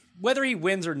like whether he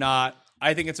wins or not.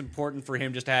 I think it's important for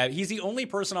him just to have. He's the only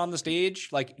person on the stage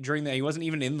like during that. He wasn't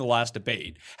even in the last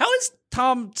debate. How is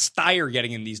Tom Steyer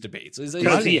getting in these debates?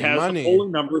 Because he has the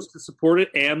polling numbers to support it,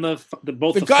 and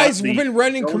both the guys have been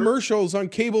running commercials on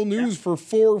cable news for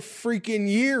 4 freaking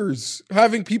years,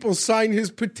 having people sign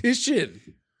his petition.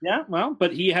 Yeah, well,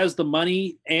 but he has the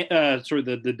money,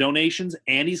 the donations,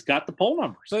 and he's got the poll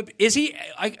numbers. But is he?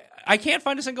 I can't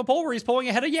find a single poll where he's polling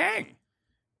ahead of Yang.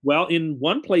 Well, in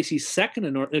one place, he's second,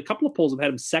 and a couple of polls have had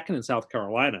him second in South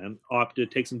Carolina, and opted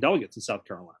to take some delegates in South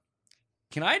Carolina.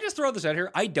 Can I just throw this out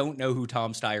here? I don't know who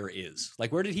Tom Steyer is.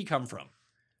 Like, where did he come from?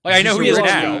 Like, I know who he is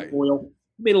now. Oil.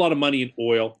 He made a lot of money in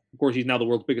oil. Of course, he's now the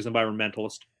world's biggest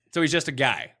environmentalist. So he's just a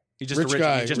guy. He's just rich a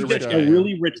guy. He's just Rich a rich guy. guy. A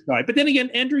really rich guy. But then again,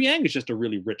 Andrew Yang is just a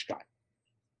really rich guy.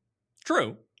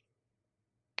 True.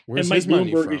 Where's and Mike his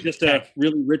money Bloomberg from? is just a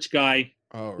really rich guy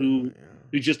who's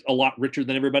just a lot richer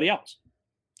than everybody else.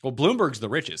 Well, Bloomberg's the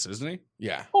richest, isn't he?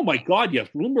 Yeah. Oh my God, yes.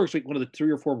 Bloomberg's like one of the 3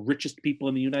 or 4 richest people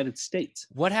in the United States.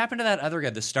 What happened to that other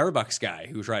guy, the Starbucks guy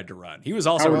who tried to run? He was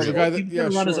also Howard rich. the guy that- He was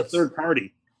going to run as a Schwartz. third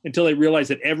party until they realized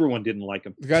that everyone didn't like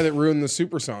him. The guy that ruined the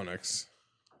Supersonics.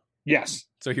 Yes.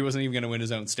 So he wasn't even going to win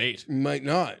his own state. Might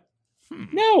not.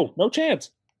 No chance.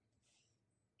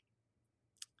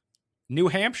 New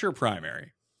Hampshire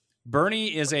primary.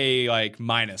 Bernie is a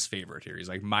minus favorite here. He's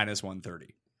like minus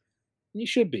 130. He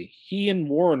should be. He and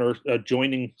Warren are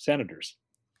joining senators.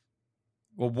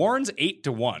 Well, Warren's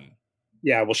 8-1.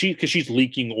 Yeah, well, because she's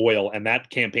leaking oil, and that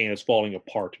campaign is falling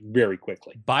apart very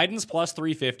quickly. Biden's plus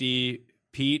 350.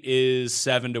 Pete is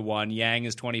 7-1. Yang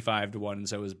is 25-1, and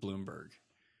so is Bloomberg.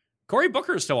 Cory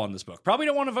Booker is still on this book. Probably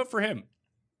don't want to vote for him.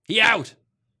 He out.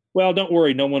 Well, don't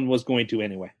worry. No one was going to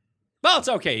anyway. Well, it's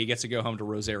okay. He gets to go home to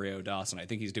Rosario Dawson. I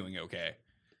think he's doing okay.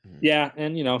 Yeah,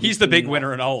 and he's the big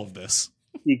winner in all of this.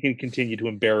 He can continue to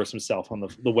embarrass himself on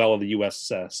the well of the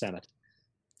U.S. Senate.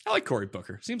 I like Cory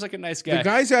Booker. Seems like a nice guy. The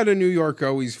guys out of New York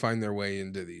always find their way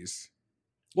into these.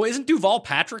 Well, isn't Duval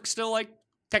Patrick still like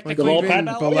technically Duval Even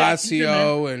Pat-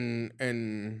 Balacio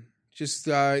and just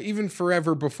even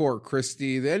forever before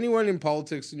Christie. Anyone in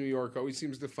politics in New York always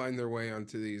seems to find their way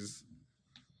onto these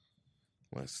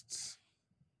lists.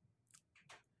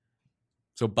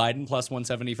 So Biden plus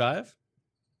 175?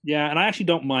 Yeah, and I actually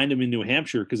don't mind him in New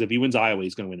Hampshire because if he wins Iowa,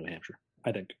 he's going to win New Hampshire,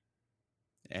 I think.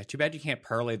 Yeah, too bad you can't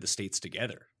parlay the states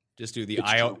together. Just do the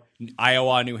It's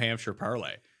Iowa, New Hampshire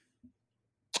parlay.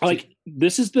 Like,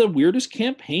 this is the weirdest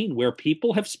campaign where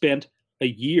people have spent a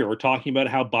year talking about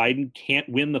how Biden can't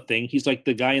win the thing. He's like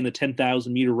the guy in the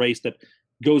 10,000 meter race that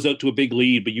goes out to a big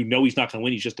lead, but you know he's not going to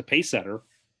win. He's just a pace setter. And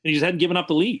he just hadn't given up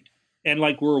the lead. And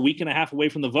like, we're a week and a half away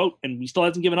from the vote, and he still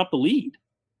hasn't given up the lead.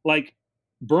 Like,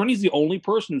 Bernie's the only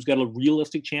person who's got a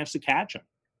realistic chance to catch him.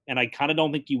 And I kind of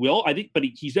don't think he will. I think, but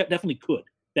he definitely could.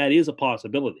 That is a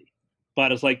possibility.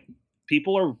 But it's like,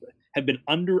 people have been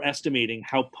underestimating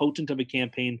how potent of a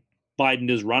campaign Biden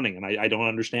is running, and I don't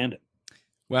understand it.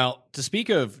 Well, to speak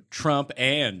of Trump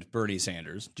and Bernie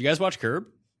Sanders, do you guys watch Curb?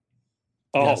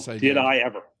 Oh, Yes, I did did. I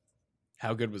ever?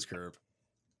 How good was Curb?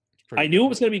 I knew it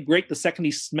was going to be great the second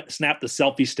he snapped the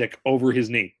selfie stick over his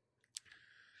knee.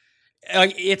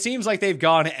 Like, it seems like they've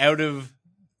gone out of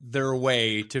their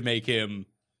way to make him.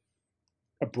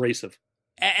 Abrasive.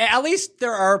 At least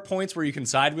there are points where you can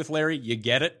side with Larry. You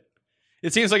get it.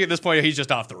 It seems like at this point he's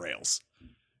just off the rails.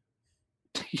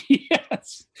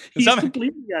 Yes. He's Some-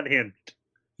 completely unhinged.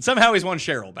 Somehow he's won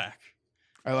Cheryl back.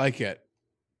 I like it.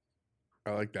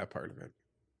 I like that part of it.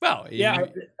 Well, Yeah,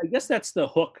 I guess that's the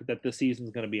hook that the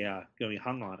season's going to be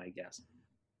hung on, I guess.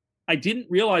 I didn't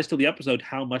realize till the episode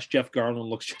how much Jeff Garland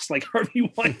looks just like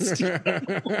Harvey Weinstein.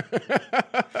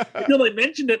 Until they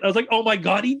mentioned it, I was like, oh my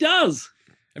God, he does.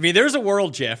 I mean, there's a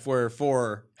world, Jeff, where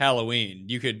for Halloween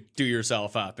you could do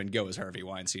yourself up and go as Harvey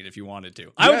Weinstein if you wanted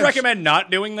to. I would Yes. recommend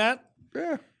not doing that.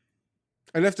 Yeah.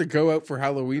 I'd have to go out for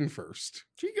Halloween first.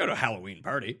 So you can go to a Halloween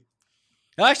party.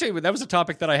 Actually, that was a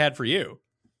topic that I had for you.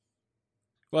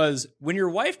 Was when your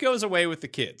wife goes away with the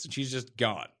kids and she's just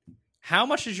gone, how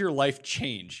much does your life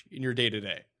change in your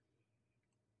day-to-day?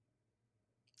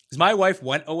 Because my wife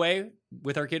went away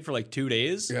with our kid for like 2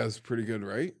 days. Yeah, it's pretty good,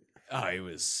 right? Oh, it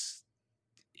was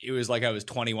like I was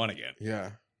 21 again.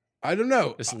 Yeah. I don't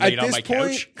know. Just laid on my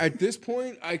couch. At this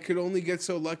point, I could only get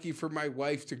so lucky for my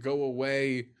wife to go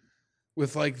away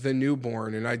with like the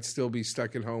newborn, and I'd still be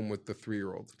stuck at home with the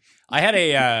 3-year-old. I had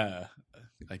a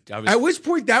At which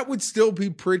point, that would still be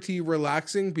pretty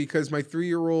relaxing because my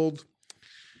 3-year-old,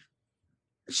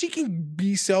 she can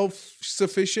be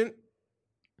self-sufficient.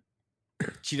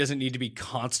 she doesn't need to be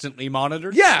constantly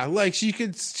monitored. Yeah, like she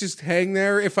could just hang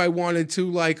there if I wanted to,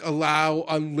 like allow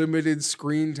unlimited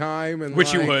screen time, and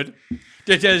Which you like,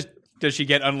 would. Does she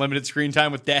get unlimited screen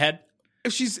time with dad?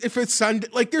 If it's Sunday,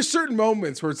 like there's certain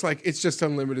moments where it's like it's just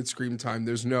unlimited screen time.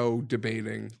 There's no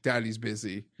debating. Daddy's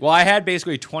busy. Well, I had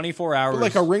basically 24 hours. But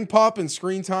like a ring pop and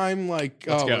screen time, like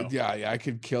Let's go. yeah, I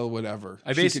could kill whatever.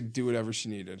 I She basi- could do whatever she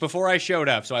needed. before I showed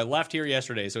up. So I left here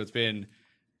yesterday. So it's been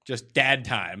just dad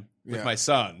time with Yeah. my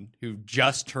son who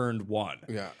just turned 1.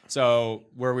 Yeah. So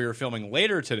where we were filming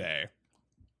later today,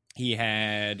 he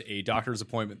had a doctor's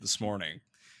appointment this morning.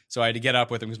 So I had to get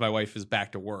up with him because my wife is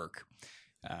back to work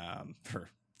for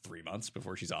 3 months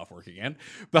before she's off work again.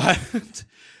 But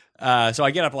so I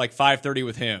get up at like 5:30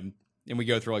 with him and we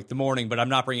go through like the morning, but I'm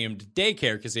not bringing him to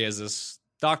daycare because he has this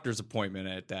doctor's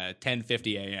appointment at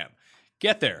 10:50 a.m.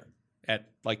 Get there at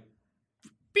like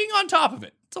being on top of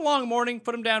it. It's a long morning.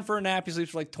 Put him down for a nap. He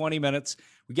sleeps for like 20 minutes.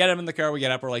 We get him in the car. We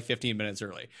get up. We're like 15 minutes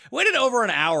early. Waited over an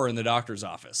hour in the doctor's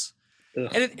office. Ugh.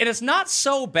 And it's not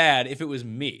so bad if it was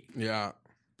me, Yeah.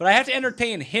 but I have to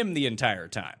entertain him the entire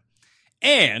time.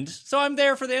 And so I'm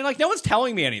there for and like no one's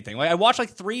telling me anything. Like I watch like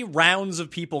 3 rounds of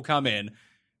people come in,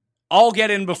 all get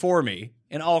in before me,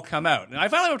 and all come out. And I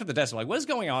finally went to the desk. I'm like, what is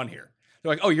going on here?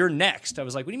 They're like, oh, you're next. I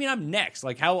was like, what do you mean I'm next?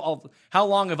 Like how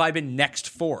long have I been next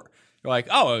for? They're like,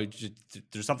 oh,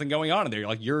 there's something going on in there.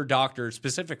 Like your doctor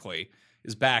specifically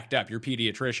is backed up. Your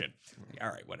pediatrician. Like, all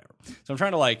right, whatever. So I'm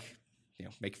trying to like,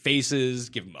 make faces,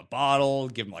 give him a bottle,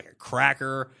 give him like a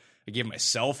cracker. I gave him my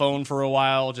cell phone for a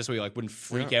while just so he like wouldn't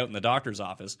freak out in the doctor's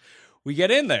office. We get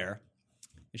in there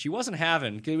and she wasn't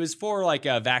having, it was for like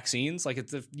vaccines. Like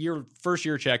it's the first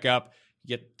year checkup.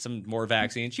 You get some more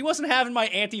vaccines. She wasn't having my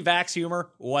anti-vax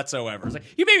humor whatsoever. It's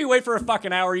like, you made me wait for a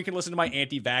fucking hour. You can listen to my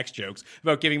anti-vax jokes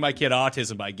about giving my kid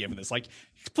autism by giving this. Like,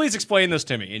 please explain this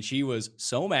to me. And she was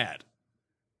so mad.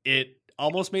 It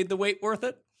almost made the wait worth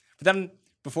it. But then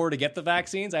before to get the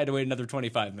vaccines, I had to wait another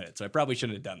 25 minutes. So I probably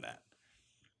shouldn't have done that.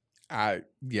 I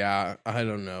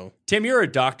don't know. Tim, you're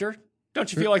a doctor.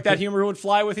 Don't you feel like that humor would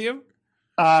fly with you?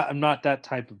 I'm not that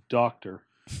type of doctor.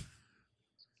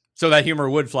 So that humor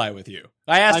would fly with you.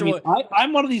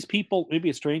 I'm one of these people, maybe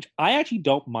it's strange. I actually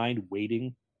don't mind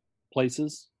waiting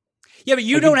places. Yeah, but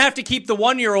you don't have to keep the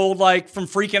 1-year-old like from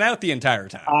freaking out the entire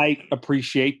time. I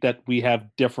appreciate that we have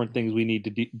different things we need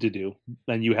to do,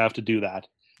 and you have to do that.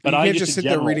 But you I can't just sit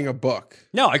there reading a book.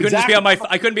 No, I couldn't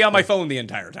I couldn't be on my phone the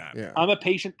entire time. Yeah. I'm a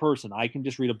patient person. I can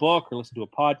just read a book or listen to a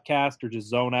podcast or just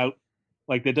zone out.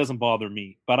 Like that doesn't bother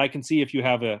me. But I can see if you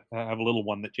have a little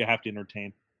one that you have to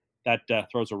entertain, that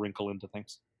throws a wrinkle into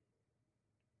things.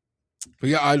 But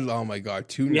yeah, oh my god,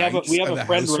 we have a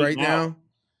friend right now.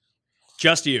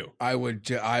 Just you. I would.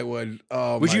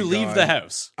 Would you leave the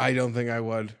house? I don't think I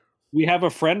would. We have a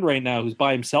friend right now who's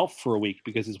by himself for a week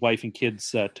because his wife and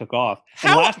kids took off.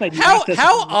 And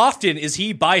How often is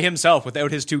he by himself without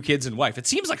his 2 kids and wife? It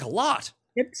seems like a lot.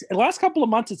 The last couple of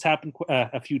months, it's happened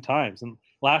a few times. And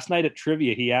last night at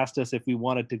trivia, he asked us if we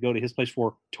wanted to go to his place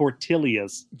for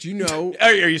tortillas. Do you know?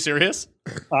 Are you serious?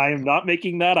 I am not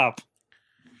making that up.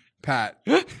 Pat.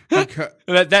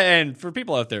 And for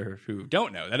people out there who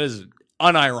don't know, that is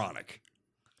unironic.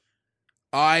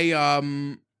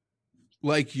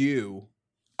 Like you,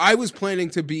 I was planning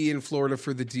to be in Florida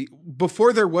for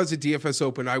before there was a DFS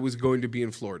Open. I was going to be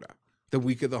in Florida the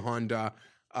week of the Honda,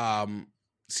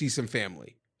 see some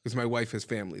family because my wife has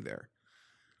family there.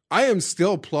 I am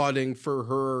still plotting for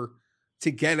her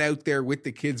to get out there with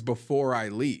the kids before I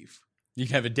leave. You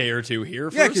can have a day or two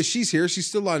here first? Yeah, because she's here. She's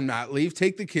still on mat leave.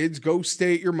 Take the kids, go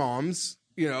stay at your mom's,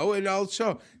 and I'll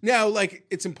show. Now, like,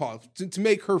 it's impossible to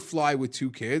make her fly with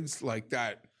 2 kids like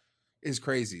that. Is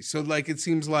crazy. So like it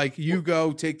seems like you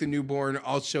go take the newborn,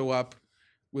 I'll show up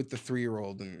with the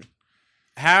 3-year-old. And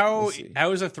how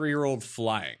is a 3-year-old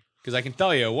flying? Because I can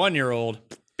tell you, a 1-year-old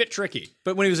bit tricky.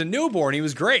 But when he was a newborn, he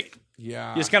was great.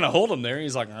 Yeah, you just kind of hold him there.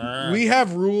 He's like, argh. We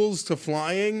have rules to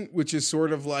flying, which is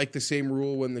sort of like the same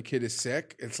rule when the kid is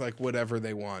sick. It's like whatever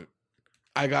they want.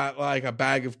 I got like a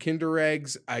bag of Kinder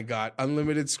eggs. I got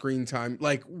unlimited screen time.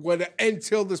 Like what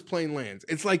until this plane lands.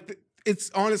 It's like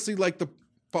it's honestly like the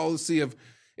policy of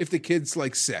if the kid's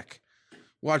like sick,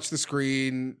 watch the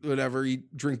screen, whatever,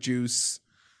 eat, drink juice,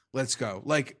 let's go.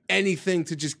 Like anything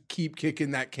to just keep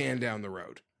kicking that can down the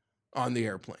road on the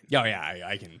airplane. Oh yeah,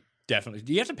 I can definitely.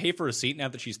 Do you have to pay for a seat now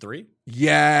that she's 3?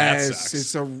 Yes,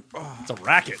 it's a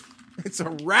racket. It's a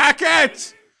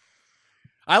racket.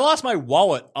 I lost my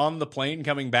wallet on the plane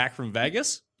coming back from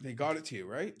Vegas. They got it to you,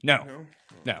 right? No.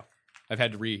 I've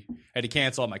had to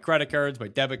cancel all my credit cards, my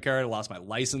debit card. I lost my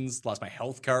license, lost my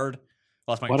health card,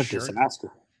 lost my insurance. What a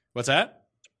disaster! What's that?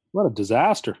 What a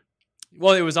disaster!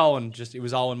 Well, it was all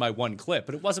in my one clip,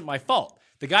 but it wasn't my fault.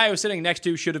 The guy I was sitting next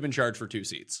to should have been charged for 2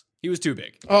 seats. He was too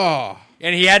big. Oh,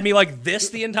 and he had me like this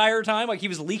the entire time, like he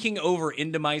was leaking over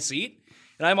into my seat,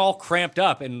 and I'm all cramped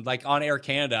up. And like on Air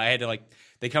Canada, I had to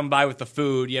they come by with the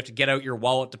food. You have to get out your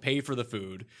wallet to pay for the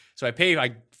food. So I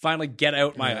finally get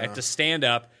out I have to stand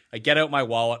up. I get out my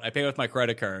wallet. I pay with my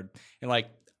credit card. And I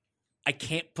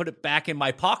can't put it back in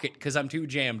my pocket because I'm too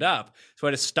jammed up. So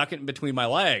I just stuck it in between my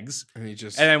legs. And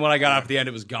then when I got up at the end,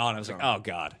 it was gone. I was like, oh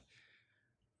God.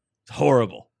 It's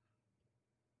horrible.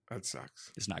 That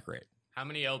sucks. It's not great. How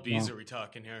many LBs are we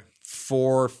talking here?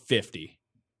 450.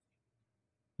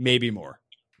 Maybe more.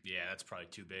 Yeah, that's probably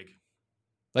too big.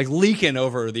 Like leaking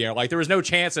over the air. Like there was no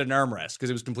chance at an armrest because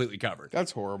it was completely covered.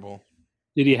 That's horrible.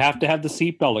 Did you have to have the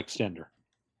seatbelt extender?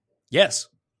 Yes.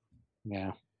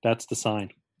 Yeah, that's the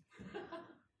sign.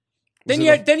 Then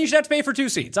you should have to pay for 2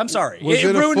 seats. I'm sorry. Was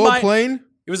it a full plane?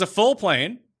 It was a full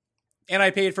plane, and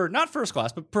I paid for not first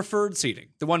class, but preferred seating.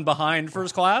 The one behind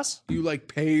first class. You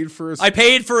paid for I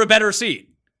paid for a better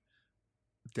seat.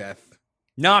 Death.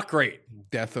 Not great.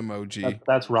 Death emoji.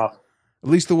 That's rough. At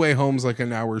least the way home's like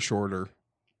an hour shorter.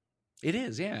 It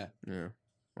is, yeah. Yeah.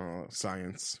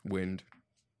 Science. Wind.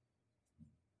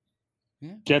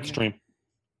 Yeah. Jetstream.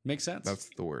 Makes sense. That's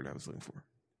the word I was looking for.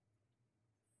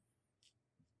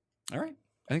 All right.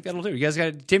 I think that'll do. You guys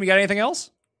Tim, you got anything else?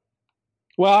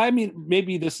 Well, I mean,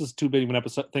 maybe this is too big of an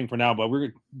episode thing for now, but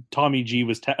Tommy G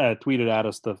was tweeted at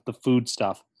us the food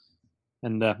stuff.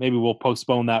 And maybe we'll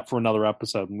postpone that for another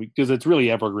episode because it's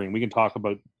really evergreen. We can talk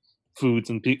about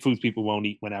foods and foods people won't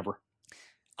eat whenever.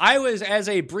 I was, as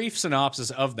a brief synopsis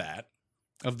of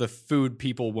the food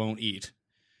people won't eat.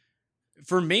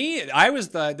 For me, there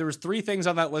was 3 things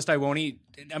on that list I won't eat.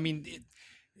 I mean,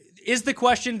 is the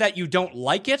question that you don't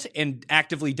like it and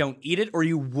actively don't eat it, or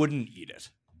you wouldn't eat it?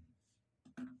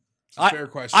 Fair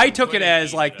question. I took it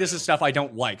as this is stuff I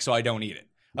don't like, so I don't eat it.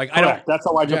 Correct. That's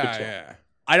how I took it too. Yeah.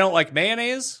 I don't like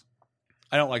mayonnaise.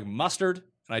 I don't like mustard.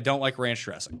 and I don't like ranch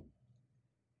dressing.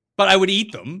 But I would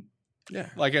eat them. Yeah.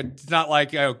 Like, it's not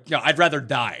like, I'd rather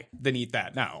die than eat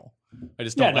that. No. I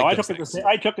just don't like I those took it things.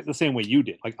 I took it the same way you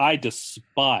did. Like, I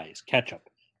despise ketchup.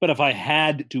 But if I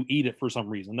had to eat it for some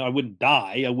reason, I wouldn't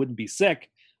die. I wouldn't be sick.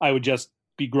 I would just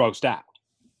be grossed out.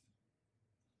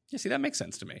 Yeah, see, that makes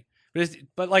sense to me.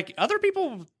 But like other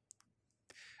people,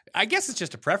 I guess it's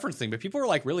just a preference thing, but people are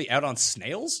like really out on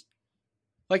snails.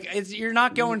 Like, you're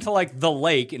not going to like the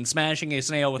lake and smashing a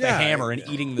snail with a hammer and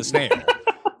eating the snail.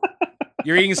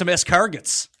 You're eating some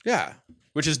escargots. Yeah.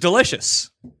 Which is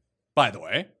delicious, by the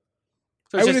way.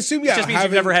 So I would assume, it just means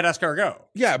you've never had escargot.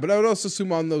 Yeah, but I would also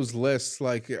assume on those lists,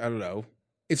 like, I don't know,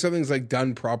 if something's like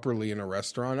done properly in a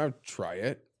restaurant, I would try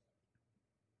it.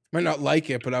 Might not like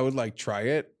it, but I would like try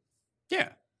it. Yeah.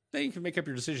 Then you can make up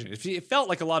your decision. It felt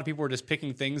like a lot of people were just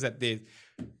picking things that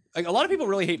like a lot of people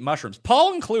really hate mushrooms.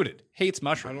 Paul included hates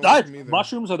mushrooms.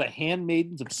 Mushrooms are the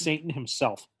handmaidens of Satan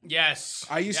himself. Yes.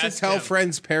 I used to tell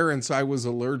friends' parents I was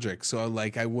allergic, so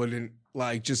like I wouldn't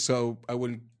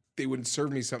they wouldn't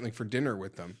serve me something for dinner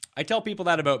with them. I tell people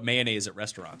that about mayonnaise at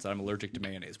restaurants, that I'm allergic to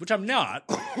mayonnaise, which I'm not.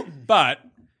 But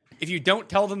if you don't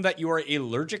tell them that you are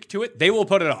allergic to it, they will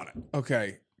put it on it.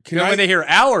 Okay. When they hear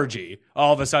allergy,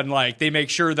 all of a sudden, like, they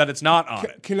make sure that it's not on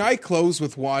it. Can I close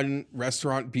with one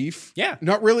restaurant beef? Yeah.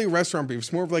 Not really restaurant beef.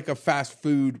 It's more of like a fast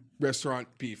food restaurant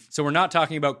beef. So we're not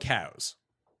talking about cows.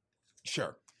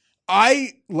 Sure.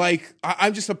 I'm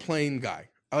just a plain guy.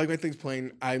 I like my things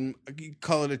plain. You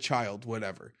call it a child,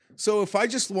 whatever. So if I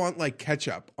just want like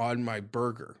ketchup on my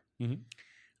burger,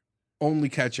 only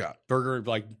ketchup. Burger,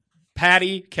 like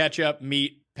patty, ketchup,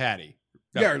 meat, patty.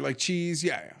 No. Yeah, or like cheese.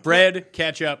 Yeah. Bread,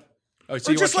 ketchup. Oh,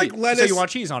 so or you just want like lettuce. So you want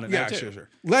cheese on it now, too. Sure.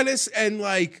 Lettuce and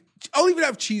like, I'll even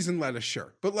have cheese and lettuce,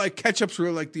 sure. But like ketchup's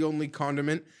really like the only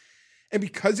condiment. And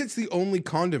because it's the only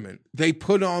condiment, they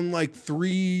put on like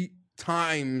 3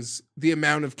 times the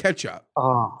amount of ketchup.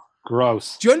 Oh,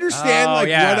 gross. Do you understand what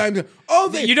I'm...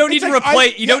 Oh, you don't need to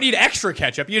replace... You don't need extra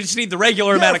ketchup. You just need the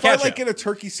regular amount of ketchup. If I like get a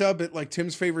turkey sub at like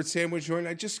Tim's favorite sandwich joint,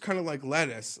 I just kind of like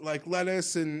lettuce. Like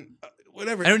lettuce and...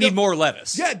 whatever. I don't need more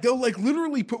lettuce. Yeah, they'll like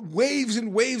literally put waves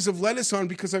and waves of lettuce on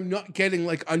because I'm not getting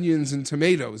like onions and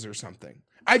tomatoes or something.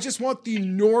 I just want the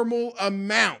normal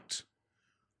amount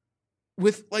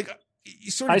with like you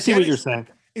sort of. I see what you're saying.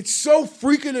 It's so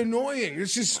freaking annoying.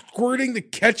 It's just squirting the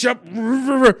ketchup,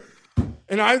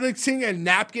 and I like seeing a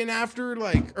napkin after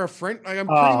like or French. Like I'm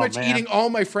pretty much eating all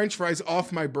my French fries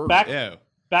off my burger.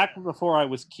 Back before I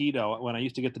was keto, when I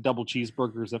used to get the double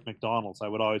cheeseburgers at McDonald's, I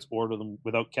would always order them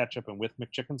without ketchup and with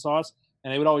McChicken sauce,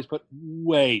 and they would always put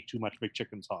way too much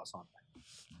McChicken sauce on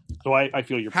there. So I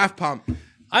feel your half pump.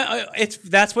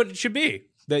 That's what it should be.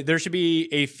 There should be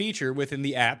a feature within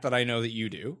the app that I know that you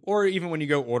do, or even when you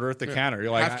go order at the counter,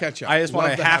 you're like, half ketchup. I just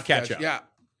want a half ketchup. Yeah.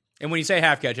 And when you say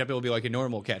half ketchup, it'll be like a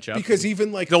normal ketchup. Because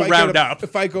even like they'll round up.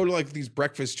 If I go to like these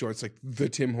breakfast joints like the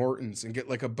Tim Hortons and get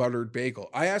like a buttered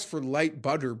bagel, I ask for light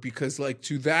butter because like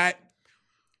to them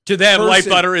light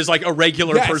butter is like a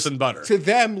regular person butter. To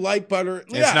them, light butter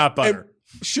it's not butter.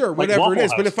 Sure, like whatever Waffle it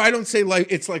is. House. But if I don't say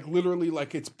like, it's like literally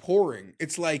like it's pouring.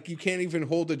 It's like you can't even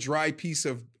hold a dry piece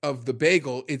of the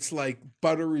bagel. It's like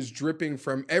butter is dripping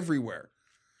from everywhere.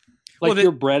 Like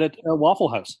your bread at Waffle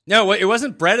House. No, it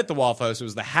wasn't bread at the Waffle House. It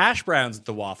was the hash browns at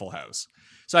the Waffle House.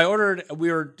 So I ordered.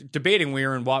 We were debating. We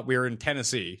were in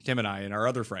Tennessee, Tim and I, and our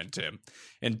other friend Tim,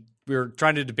 and we were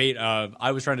trying to debate.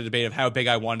 I was trying to debate of how big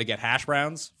I wanted to get hash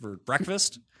browns for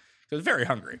breakfast. I was very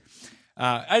hungry.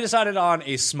 I decided on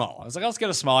a small. I was like, let's get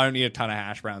a small. I don't need a ton of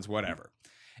hash browns, whatever.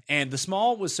 And the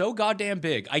small was so goddamn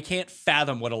big, I can't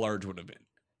fathom what a large would have been.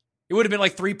 It would have been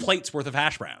like 3 plates worth of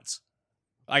hash browns.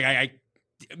 Like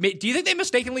do you think they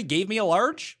mistakenly gave me a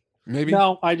large? Maybe.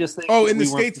 No, I just think. Oh, in the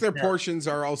States, their portions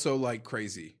are also like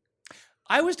crazy.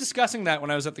 I was discussing that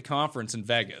when I was at the conference in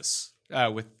Vegas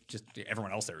with just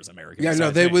everyone else there is American. Yeah,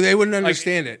 no, they wouldn't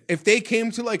understand it. If they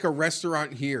came to like a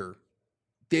restaurant here,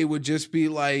 they would just be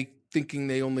like thinking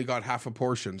they only got half a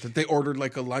portion, that they ordered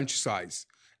like a lunch size.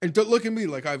 And don't look at me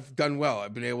like I've done well.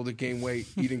 I've been able to gain weight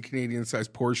eating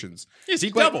Canadian-sized portions. Yes,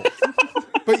 eat double.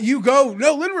 But you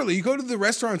literally, you go to the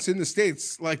restaurants in the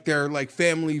States, like they're like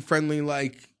family-friendly,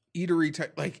 like eatery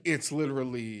type. Like it's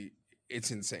literally,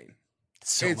 it's insane.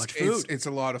 So much food. It's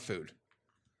a lot of food.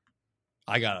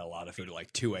 I got a lot of food at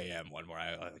like 2 a.m. one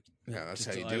morning. Yeah, that's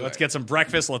how you do it. Let's get some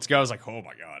breakfast. Let's go. I was like, oh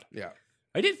my God. Yeah.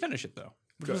 I did finish it though,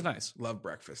 which was nice. Love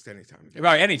breakfast anytime.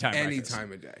 Right, anytime. Any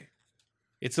time of day.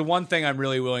 It's the one thing I'm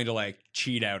really willing to like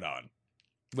cheat out on.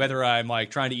 Whether I'm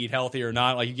like trying to eat healthy or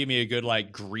not, like you give me a good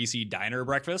like greasy diner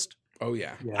breakfast. Oh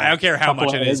yeah. I don't care how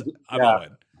much it is. I'm all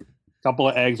in. couple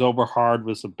of eggs over hard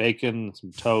with some bacon,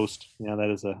 some toast. That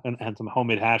is and some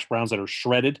homemade hash browns that are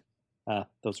shredded.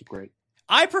 Those are great.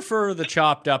 I prefer the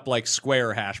chopped up like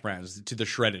square hash browns to the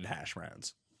shredded hash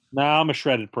browns. No, I'm a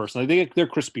shredded person. I think they're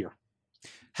crispier.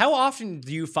 How often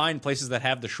do you find places that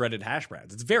have the shredded hash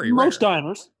browns? It's very Most rare.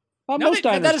 diners. No, Most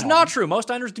diners. that is have not them. true. Most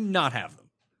diners do not have them.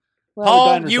 Well, Paul,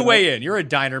 diners you have weigh it. in. You're a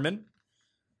dinerman.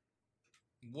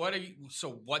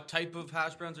 What type of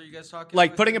hash browns are you guys talking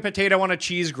Like about? putting a potato on a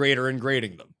cheese grater and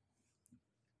grating them.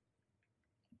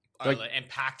 And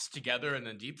packed together and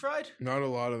then deep fried? Not a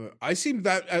lot of it. I see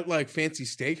that at like fancy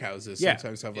steakhouses Yeah.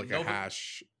 sometimes have Yeah, like a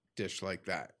hash dish like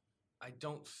that. I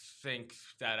don't think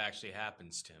that actually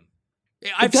happens, Tim.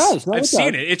 I've does. No, I've it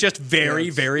seen does. it. It's just very,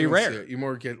 Yeah, very you don't see rare. it. You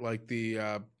more get like the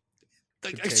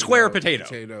Like a square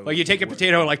potato. Like you take a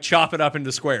potato and like chop it up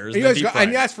into squares. And then you, deep fry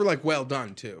and you it. ask for like well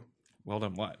done too. Well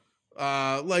done, what?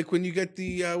 Like when you get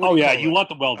the Oh yeah, you want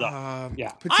the well done.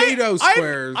 Yeah. potato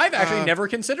squares. I've actually never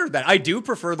considered that. I do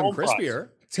prefer them Home fries. crispier.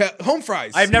 Home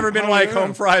fries. I've never been Oh, like yeah.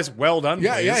 home fries well done.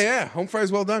 Yeah, please. yeah. Home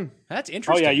fries well done. That's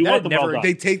interesting. you That want had them well never- done.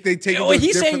 They take it to Oh, a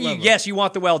he's different saying level. yes, you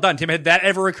want the well done. Tim, had that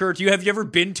ever occurred to you? Have you ever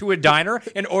been to a diner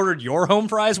and ordered your home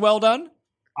fries well done?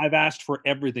 I've asked for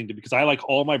everything because I like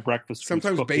all my breakfast. foods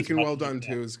Sometimes cooked as bacon much well as done you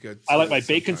can. too is good. I like my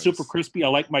bacon sometimes. super crispy. I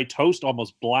like my toast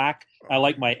almost black. I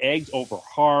like my eggs over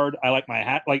hard. I like my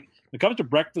hat. Like when it comes to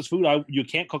breakfast food, you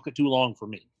can't cook it too long for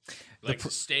me. Like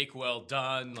steak well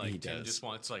done. Like He Tim does. just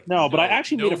wants like No, but I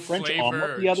actually made a French flavor omelet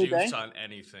or the other juice day. on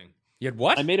anything. You had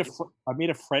what? I made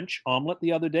a French omelet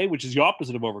the other day, which is the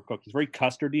opposite of overcooked. It's very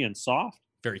custardy and soft,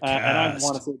 Very and I cast.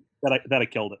 want to say that I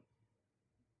killed it.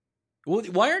 Well,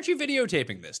 why aren't you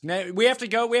videotaping this? Now we have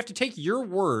to take your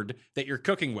word that you're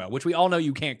cooking well, which we all know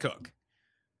you can't cook.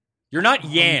 You're not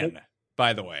Yan,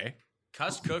 by the way.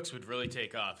 Cuss Cooks would really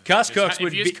take off. if Cuss he Cooks if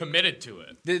would he be- is committed to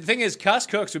it. The thing is, Cuss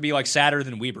Cooks would be like sadder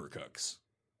than Weber cooks.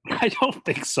 I don't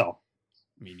think so.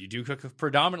 I mean, you do cook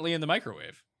predominantly in the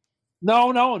microwave.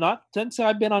 No, not since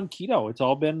I've been on keto. It's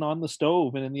all been on the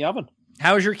stove and in the oven.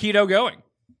 How's your keto going?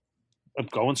 I'm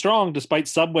going strong, despite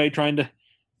Subway trying to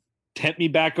tempt me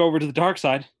back over to the dark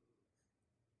side.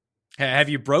 Have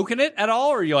you broken it at all,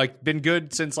 or you like been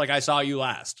good since like I saw you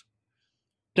last?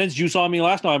 Since you saw me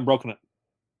last, now I'm broken it.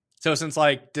 So since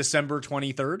like December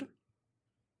 23rd?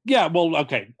 Yeah, well,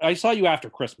 okay. I saw you after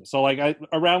Christmas, so like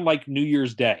around like New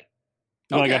Year's Day.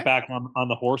 When I Okay. got back on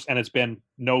the horse, and it's been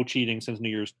no cheating since New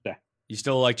Year's Day. You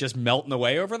still like just melting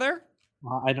away over there?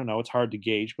 I don't know. It's hard to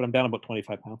gauge, but I'm down about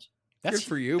 25 pounds. That's Good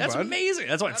for you, That's bud. amazing.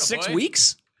 That's what, Atta 6 boy.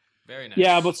 weeks? Very nice.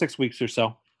 Yeah, about 6 weeks or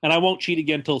so. And I won't cheat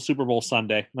again until Super Bowl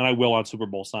Sunday. Then I will on Super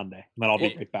Bowl Sunday. And then I'll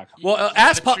be right back. Well, You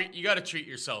ask gotta Pa- you got to treat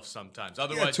yourself sometimes.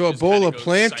 Otherwise, to you a just bowl kinda of go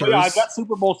planters. So yeah, I've psycho. got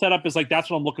Super Bowl set up as like that's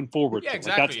what I'm looking forward Yeah, to.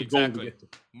 exactly. Like, that's the goal to exactly.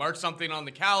 get to. Mark something on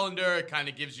the calendar. It kind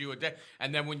of gives you a day,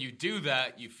 and then when you do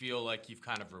that, you feel like you've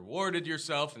kind of rewarded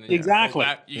yourself, and then Exactly.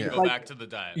 you can go Like- back to the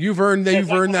diet. You've earned that. Yeah,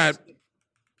 You've earned that's- that.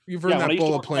 You've earned when I that used to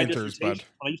bowl of work on my planters, bud.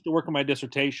 dissertation- When I used to work on my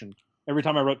dissertation, every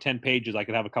time I wrote 10 pages, I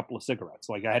could have a couple of cigarettes.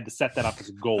 Like I had to set that up as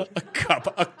a goal.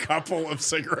 a couple of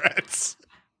cigarettes.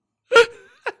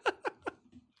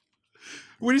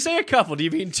 When you say a couple, do you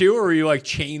mean two, or are you like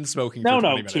chain smoking? No, for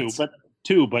 20 two,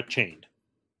 minutes? but chained.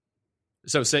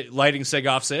 So lighting cig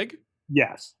off cig.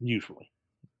 Yes, usually.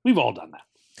 We've all done that.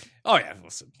 Oh yeah,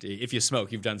 listen. If you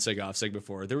smoke, you've done cig off cig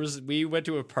before. We went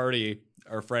to a party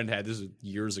our friend had. This was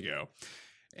years ago,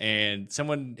 and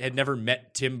someone had never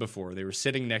met Tim before. They were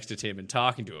sitting next to Tim and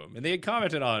talking to him, and they had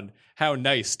commented on how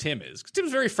nice Tim is. 'Cause Tim's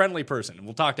a very friendly person, and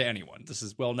will talk to anyone. This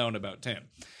is well known about Tim.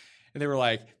 And they were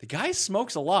like, the guy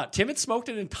smokes a lot. Tim had smoked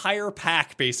an entire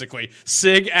pack, basically,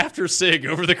 cig after cig,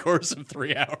 over the course of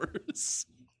 3 hours.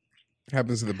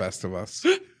 Happens to the best of us.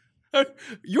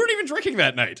 You weren't even drinking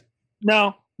that night.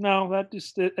 No, that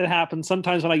just it happens.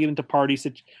 Sometimes when I get into parties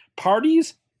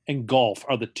and golf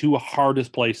are the two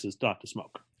hardest places not to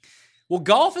smoke. Well,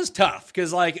 golf is tough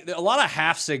because like a lot of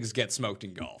half cigs get smoked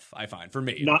in golf. I find for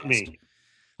me, at Not least. me.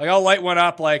 Like I'll light one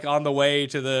up like on the way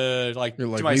to the You're like, to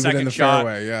my leave it in second the shot.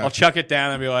 fairway, yeah. I'll chuck it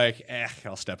down and be like,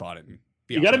 I'll step on it. And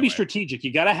be You on got to my be way. strategic.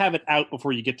 You got to have it out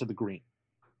before you get to the green.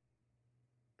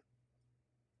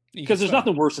 You Because can there's swim.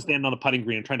 nothing worse than standing on the putting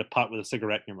green and trying to putt with a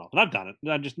cigarette in your mouth. And I've done it.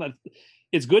 I'm just not.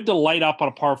 It's good to light up on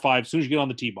a par 5 as soon as you get on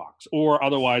the tee box, or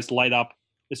otherwise light up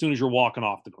as soon as you're walking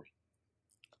off the green.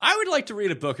 I would like to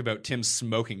read a book about Tim's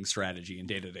smoking strategy in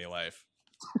day-to-day life.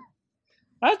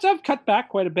 I've cut back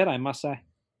quite a bit, I must say.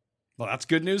 Well, that's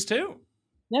good news too.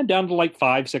 Yeah, I'm down to like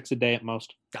 5-6 a day at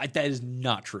most. That is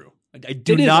not true. I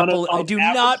do It is not. on a- bel- on I an do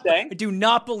average not. day. I do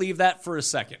not believe that for a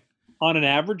second. On an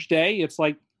average day, it's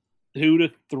like 2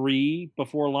 to 3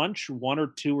 before lunch, 1 or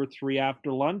 2 or 3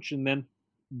 after lunch, and then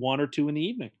 1 or 2 in the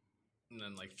evening. And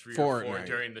then like 3 or 4 Fortnite.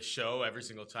 during the show, every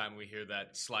single time we hear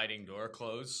that sliding door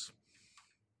close.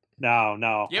 No.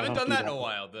 You I haven't don't done do that in a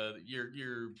while.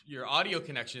 Your audio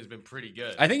connection has been pretty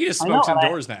good. I think he just I smokes know, and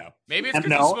indoors now. Maybe it's and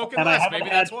because no, you're smoking and I less. haven't Maybe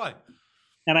had- that's why.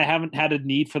 And I haven't had a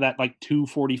need for that like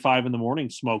 2:45 in the morning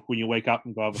smoke when you wake up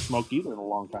and go have a smoke either in a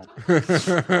long time.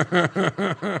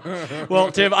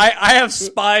 Well, Tim, I have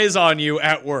spies on you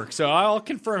at work, so I'll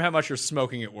confirm how much you're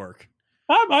smoking at work.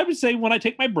 I would say when I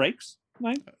take my breaks,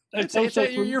 I'd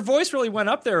say your voice really went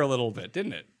up there a little bit,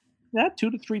 didn't it? 2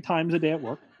 to 3 times a day at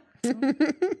work. Are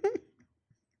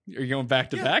you going back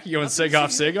to back? You going sig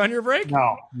off sig on your break?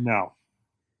 No.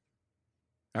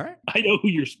 All right. I know who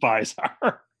your spies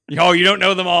are. Oh, you don't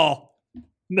know them all.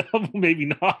 No, maybe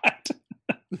not.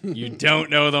 You don't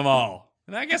know them all.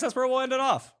 And I guess that's where we'll end it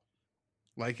off.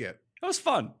 Like it. That was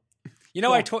fun. You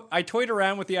know, I toyed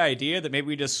around with the idea that maybe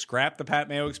we just scrap the Pat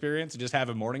Mayo experience and just have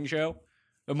a morning show,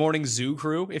 a morning zoo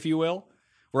crew, if you will,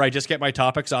 where I just get my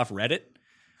topics off Reddit.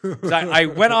 'Cause I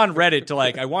went on Reddit to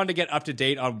I wanted to get up to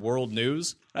date on world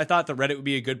news. I thought that Reddit would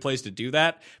be a good place to do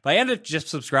that. But I ended up just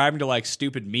subscribing to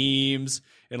stupid memes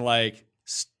and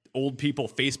old people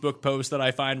Facebook posts that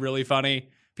I find really funny.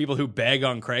 People who beg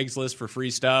on Craigslist for free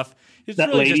stuff. It's That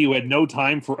really lady who had no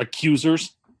time for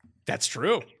accusers. That's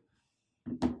true.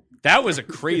 That was a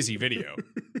crazy video.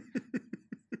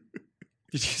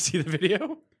 Did you see the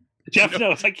video? Jeff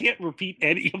knows I can't repeat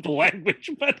any of the language,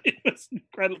 but it was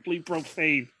incredibly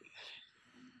profane.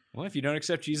 Well, if you don't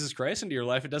accept Jesus Christ into your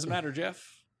life, it doesn't matter,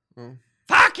 Jeff. Oh.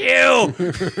 Fuck you!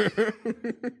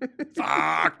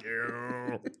 Fuck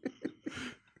you!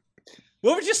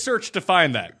 What would you search to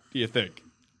find that, do you think?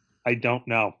 I don't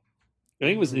know. I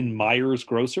think it was in Myers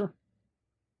Grocer.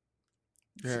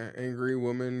 Yeah, angry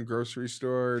woman, grocery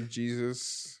store,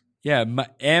 Jesus. Yeah,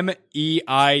 Meijer,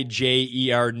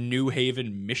 New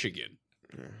Haven, Michigan.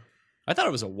 Yeah. I thought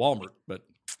it was a Walmart, but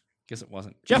I guess it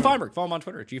wasn't. Jeff Feinberg, follow him on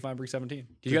Twitter at GFeinberg17. Did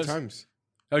you Good guys? times.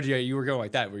 Oh, yeah, you were going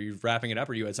like that. Were you wrapping it up,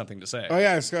 or you had something to say? Oh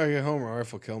yeah, I just gotta get home. My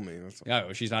wife will kill me. That's all.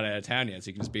 Oh, she's not out of town yet, so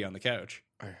you can just be on the couch.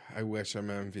 I wish. I'm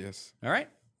envious. All right.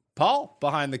 Paul,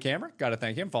 behind the camera. Got to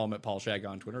thank him. Follow him at Paul Shag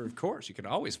on Twitter. Of course, you can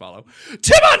always follow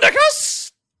Tim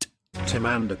Andergust. Tim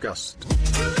Andergust.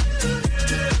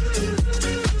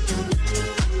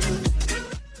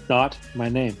 Not my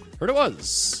name. Heard it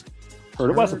was.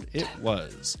 Heard it wasn't. It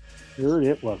was. Heard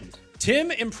it wasn't.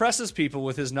 Tim impresses people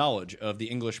with his knowledge of the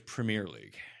English Premier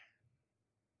League.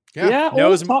 Yeah,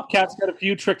 knows- old Top Cat's got a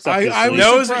few tricks up I his was sleeve.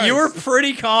 Knows surprised. you were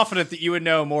pretty confident that you would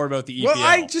know more about the EPL.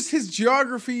 Well, his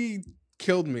geography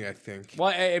killed me. I think.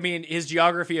 Well, I mean, his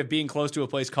geography of being close to a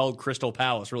place called Crystal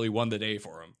Palace really won the day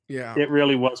for him, Yeah. It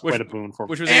really was quite a boon for me.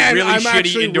 which was a And really I'm shitty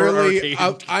actually indoor really,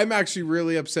 arcade. I'm actually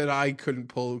really upset I couldn't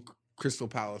pull Crystal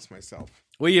Palace myself.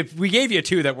 we gave you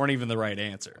two that weren't even the right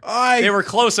answer. They They were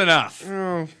close enough.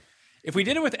 oh, If we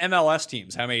did it with MLS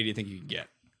teams, how many do you think you could get?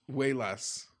 way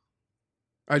less.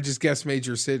 I just guessed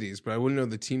major cities, but I wouldn't know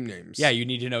the team names. Yeah, you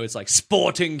need to know it's like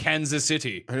Sporting Kansas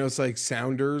City. I know it's like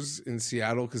Sounders in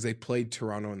Seattle because they played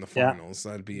Toronto in the Yeah. finals.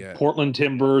 That'd be it. Portland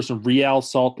Timbers and Real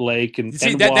Salt Lake and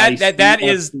See,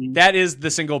 NYC that is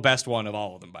the single best one of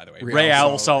all of them, by the way. Real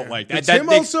Real Salt Salt Lake. Lake. But That Tim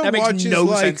makes also watches no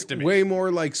like sense to me. way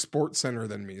more like Sports Center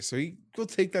than me, so he will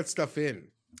take that stuff in.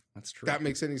 That's true. That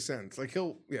makes any sense. Like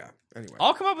anyway.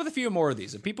 I'll come up with a few more of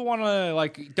these. If people want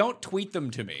to, don't tweet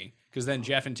them to me, because then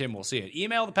Jeff and Tim will see it.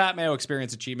 Email the Pat Mayo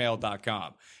Experience at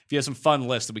gmail.com. If you have some fun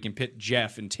lists that we can pit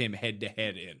Jeff and Tim head to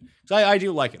head in. Because I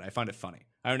do like it. I find it funny.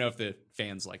 I don't know if the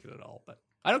fans like it at all, but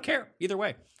I don't care either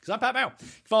way. Because I'm Pat Mayo. You can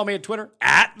follow me at Twitter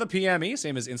at the PME,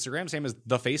 same as Instagram, same as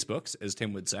the Facebooks, as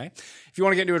Tim would say. If you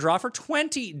want to get into a draw for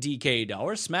 $20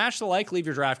 DK, smash the like, leave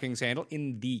your DraftKings handle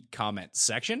in the comments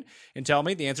section, and tell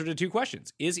me the answer to two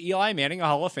questions. Is Eli Manning a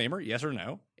Hall of Famer? Yes or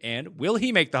no? And will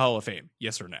he make the Hall of Fame?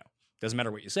 Yes or no? Doesn't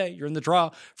matter what you say. You're in the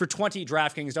draw for $20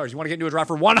 DraftKings. You want to get into a draw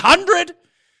for $100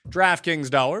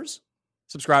 DraftKings?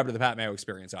 Subscribe to the Pat Mayo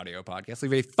Experience audio podcast.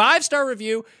 Leave a 5-star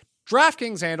review,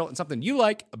 DraftKings handle, and something you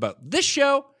like about this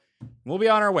show. We'll be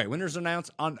on our way. Winners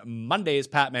announced on Monday's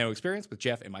Pat Mayo Experience with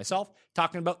Jeff and myself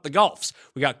talking about the golfs.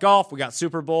 We got golf, we got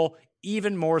Super Bowl,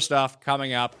 even more stuff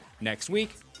coming up next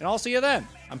week. And I'll see you then.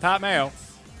 I'm Pat Mayo.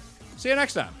 See you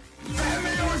next time. Pat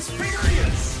Mayo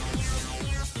Experience.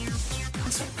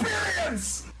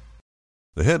 Experience.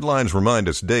 The headlines remind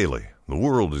us daily the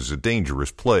world is a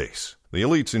dangerous place. The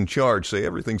elites in charge say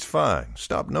everything's fine.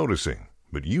 Stop noticing.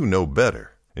 But you know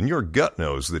better. And your gut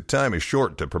knows that time is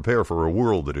short to prepare for a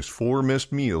world that is 4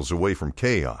 missed meals away from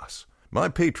chaos. My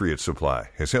Patriot Supply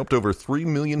has helped over 3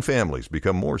 million families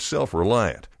become more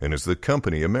self-reliant and is the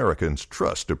company Americans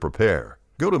trust to prepare.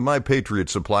 Go to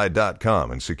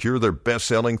MyPatriotSupply.com and secure their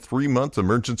best-selling 3-month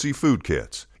emergency food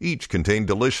kits. Each contain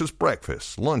delicious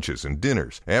breakfasts, lunches, and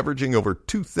dinners, averaging over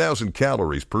 2,000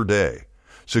 calories per day.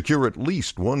 Secure at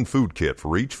least one food kit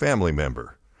for each family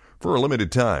member. For a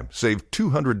limited time, save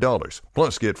 $200,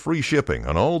 plus get free shipping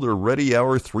on all their Ready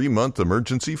Hour 3-month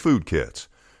emergency food kits.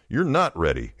 You're not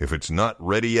ready if it's not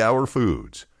Ready Hour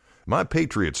Foods. My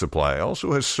Patriot Supply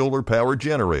also has solar power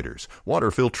generators,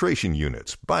 water filtration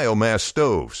units, biomass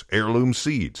stoves, heirloom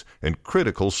seeds, and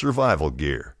critical survival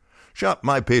gear. Shop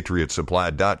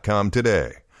MyPatriotSupply.com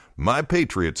today.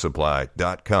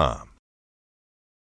 MyPatriotSupply.com.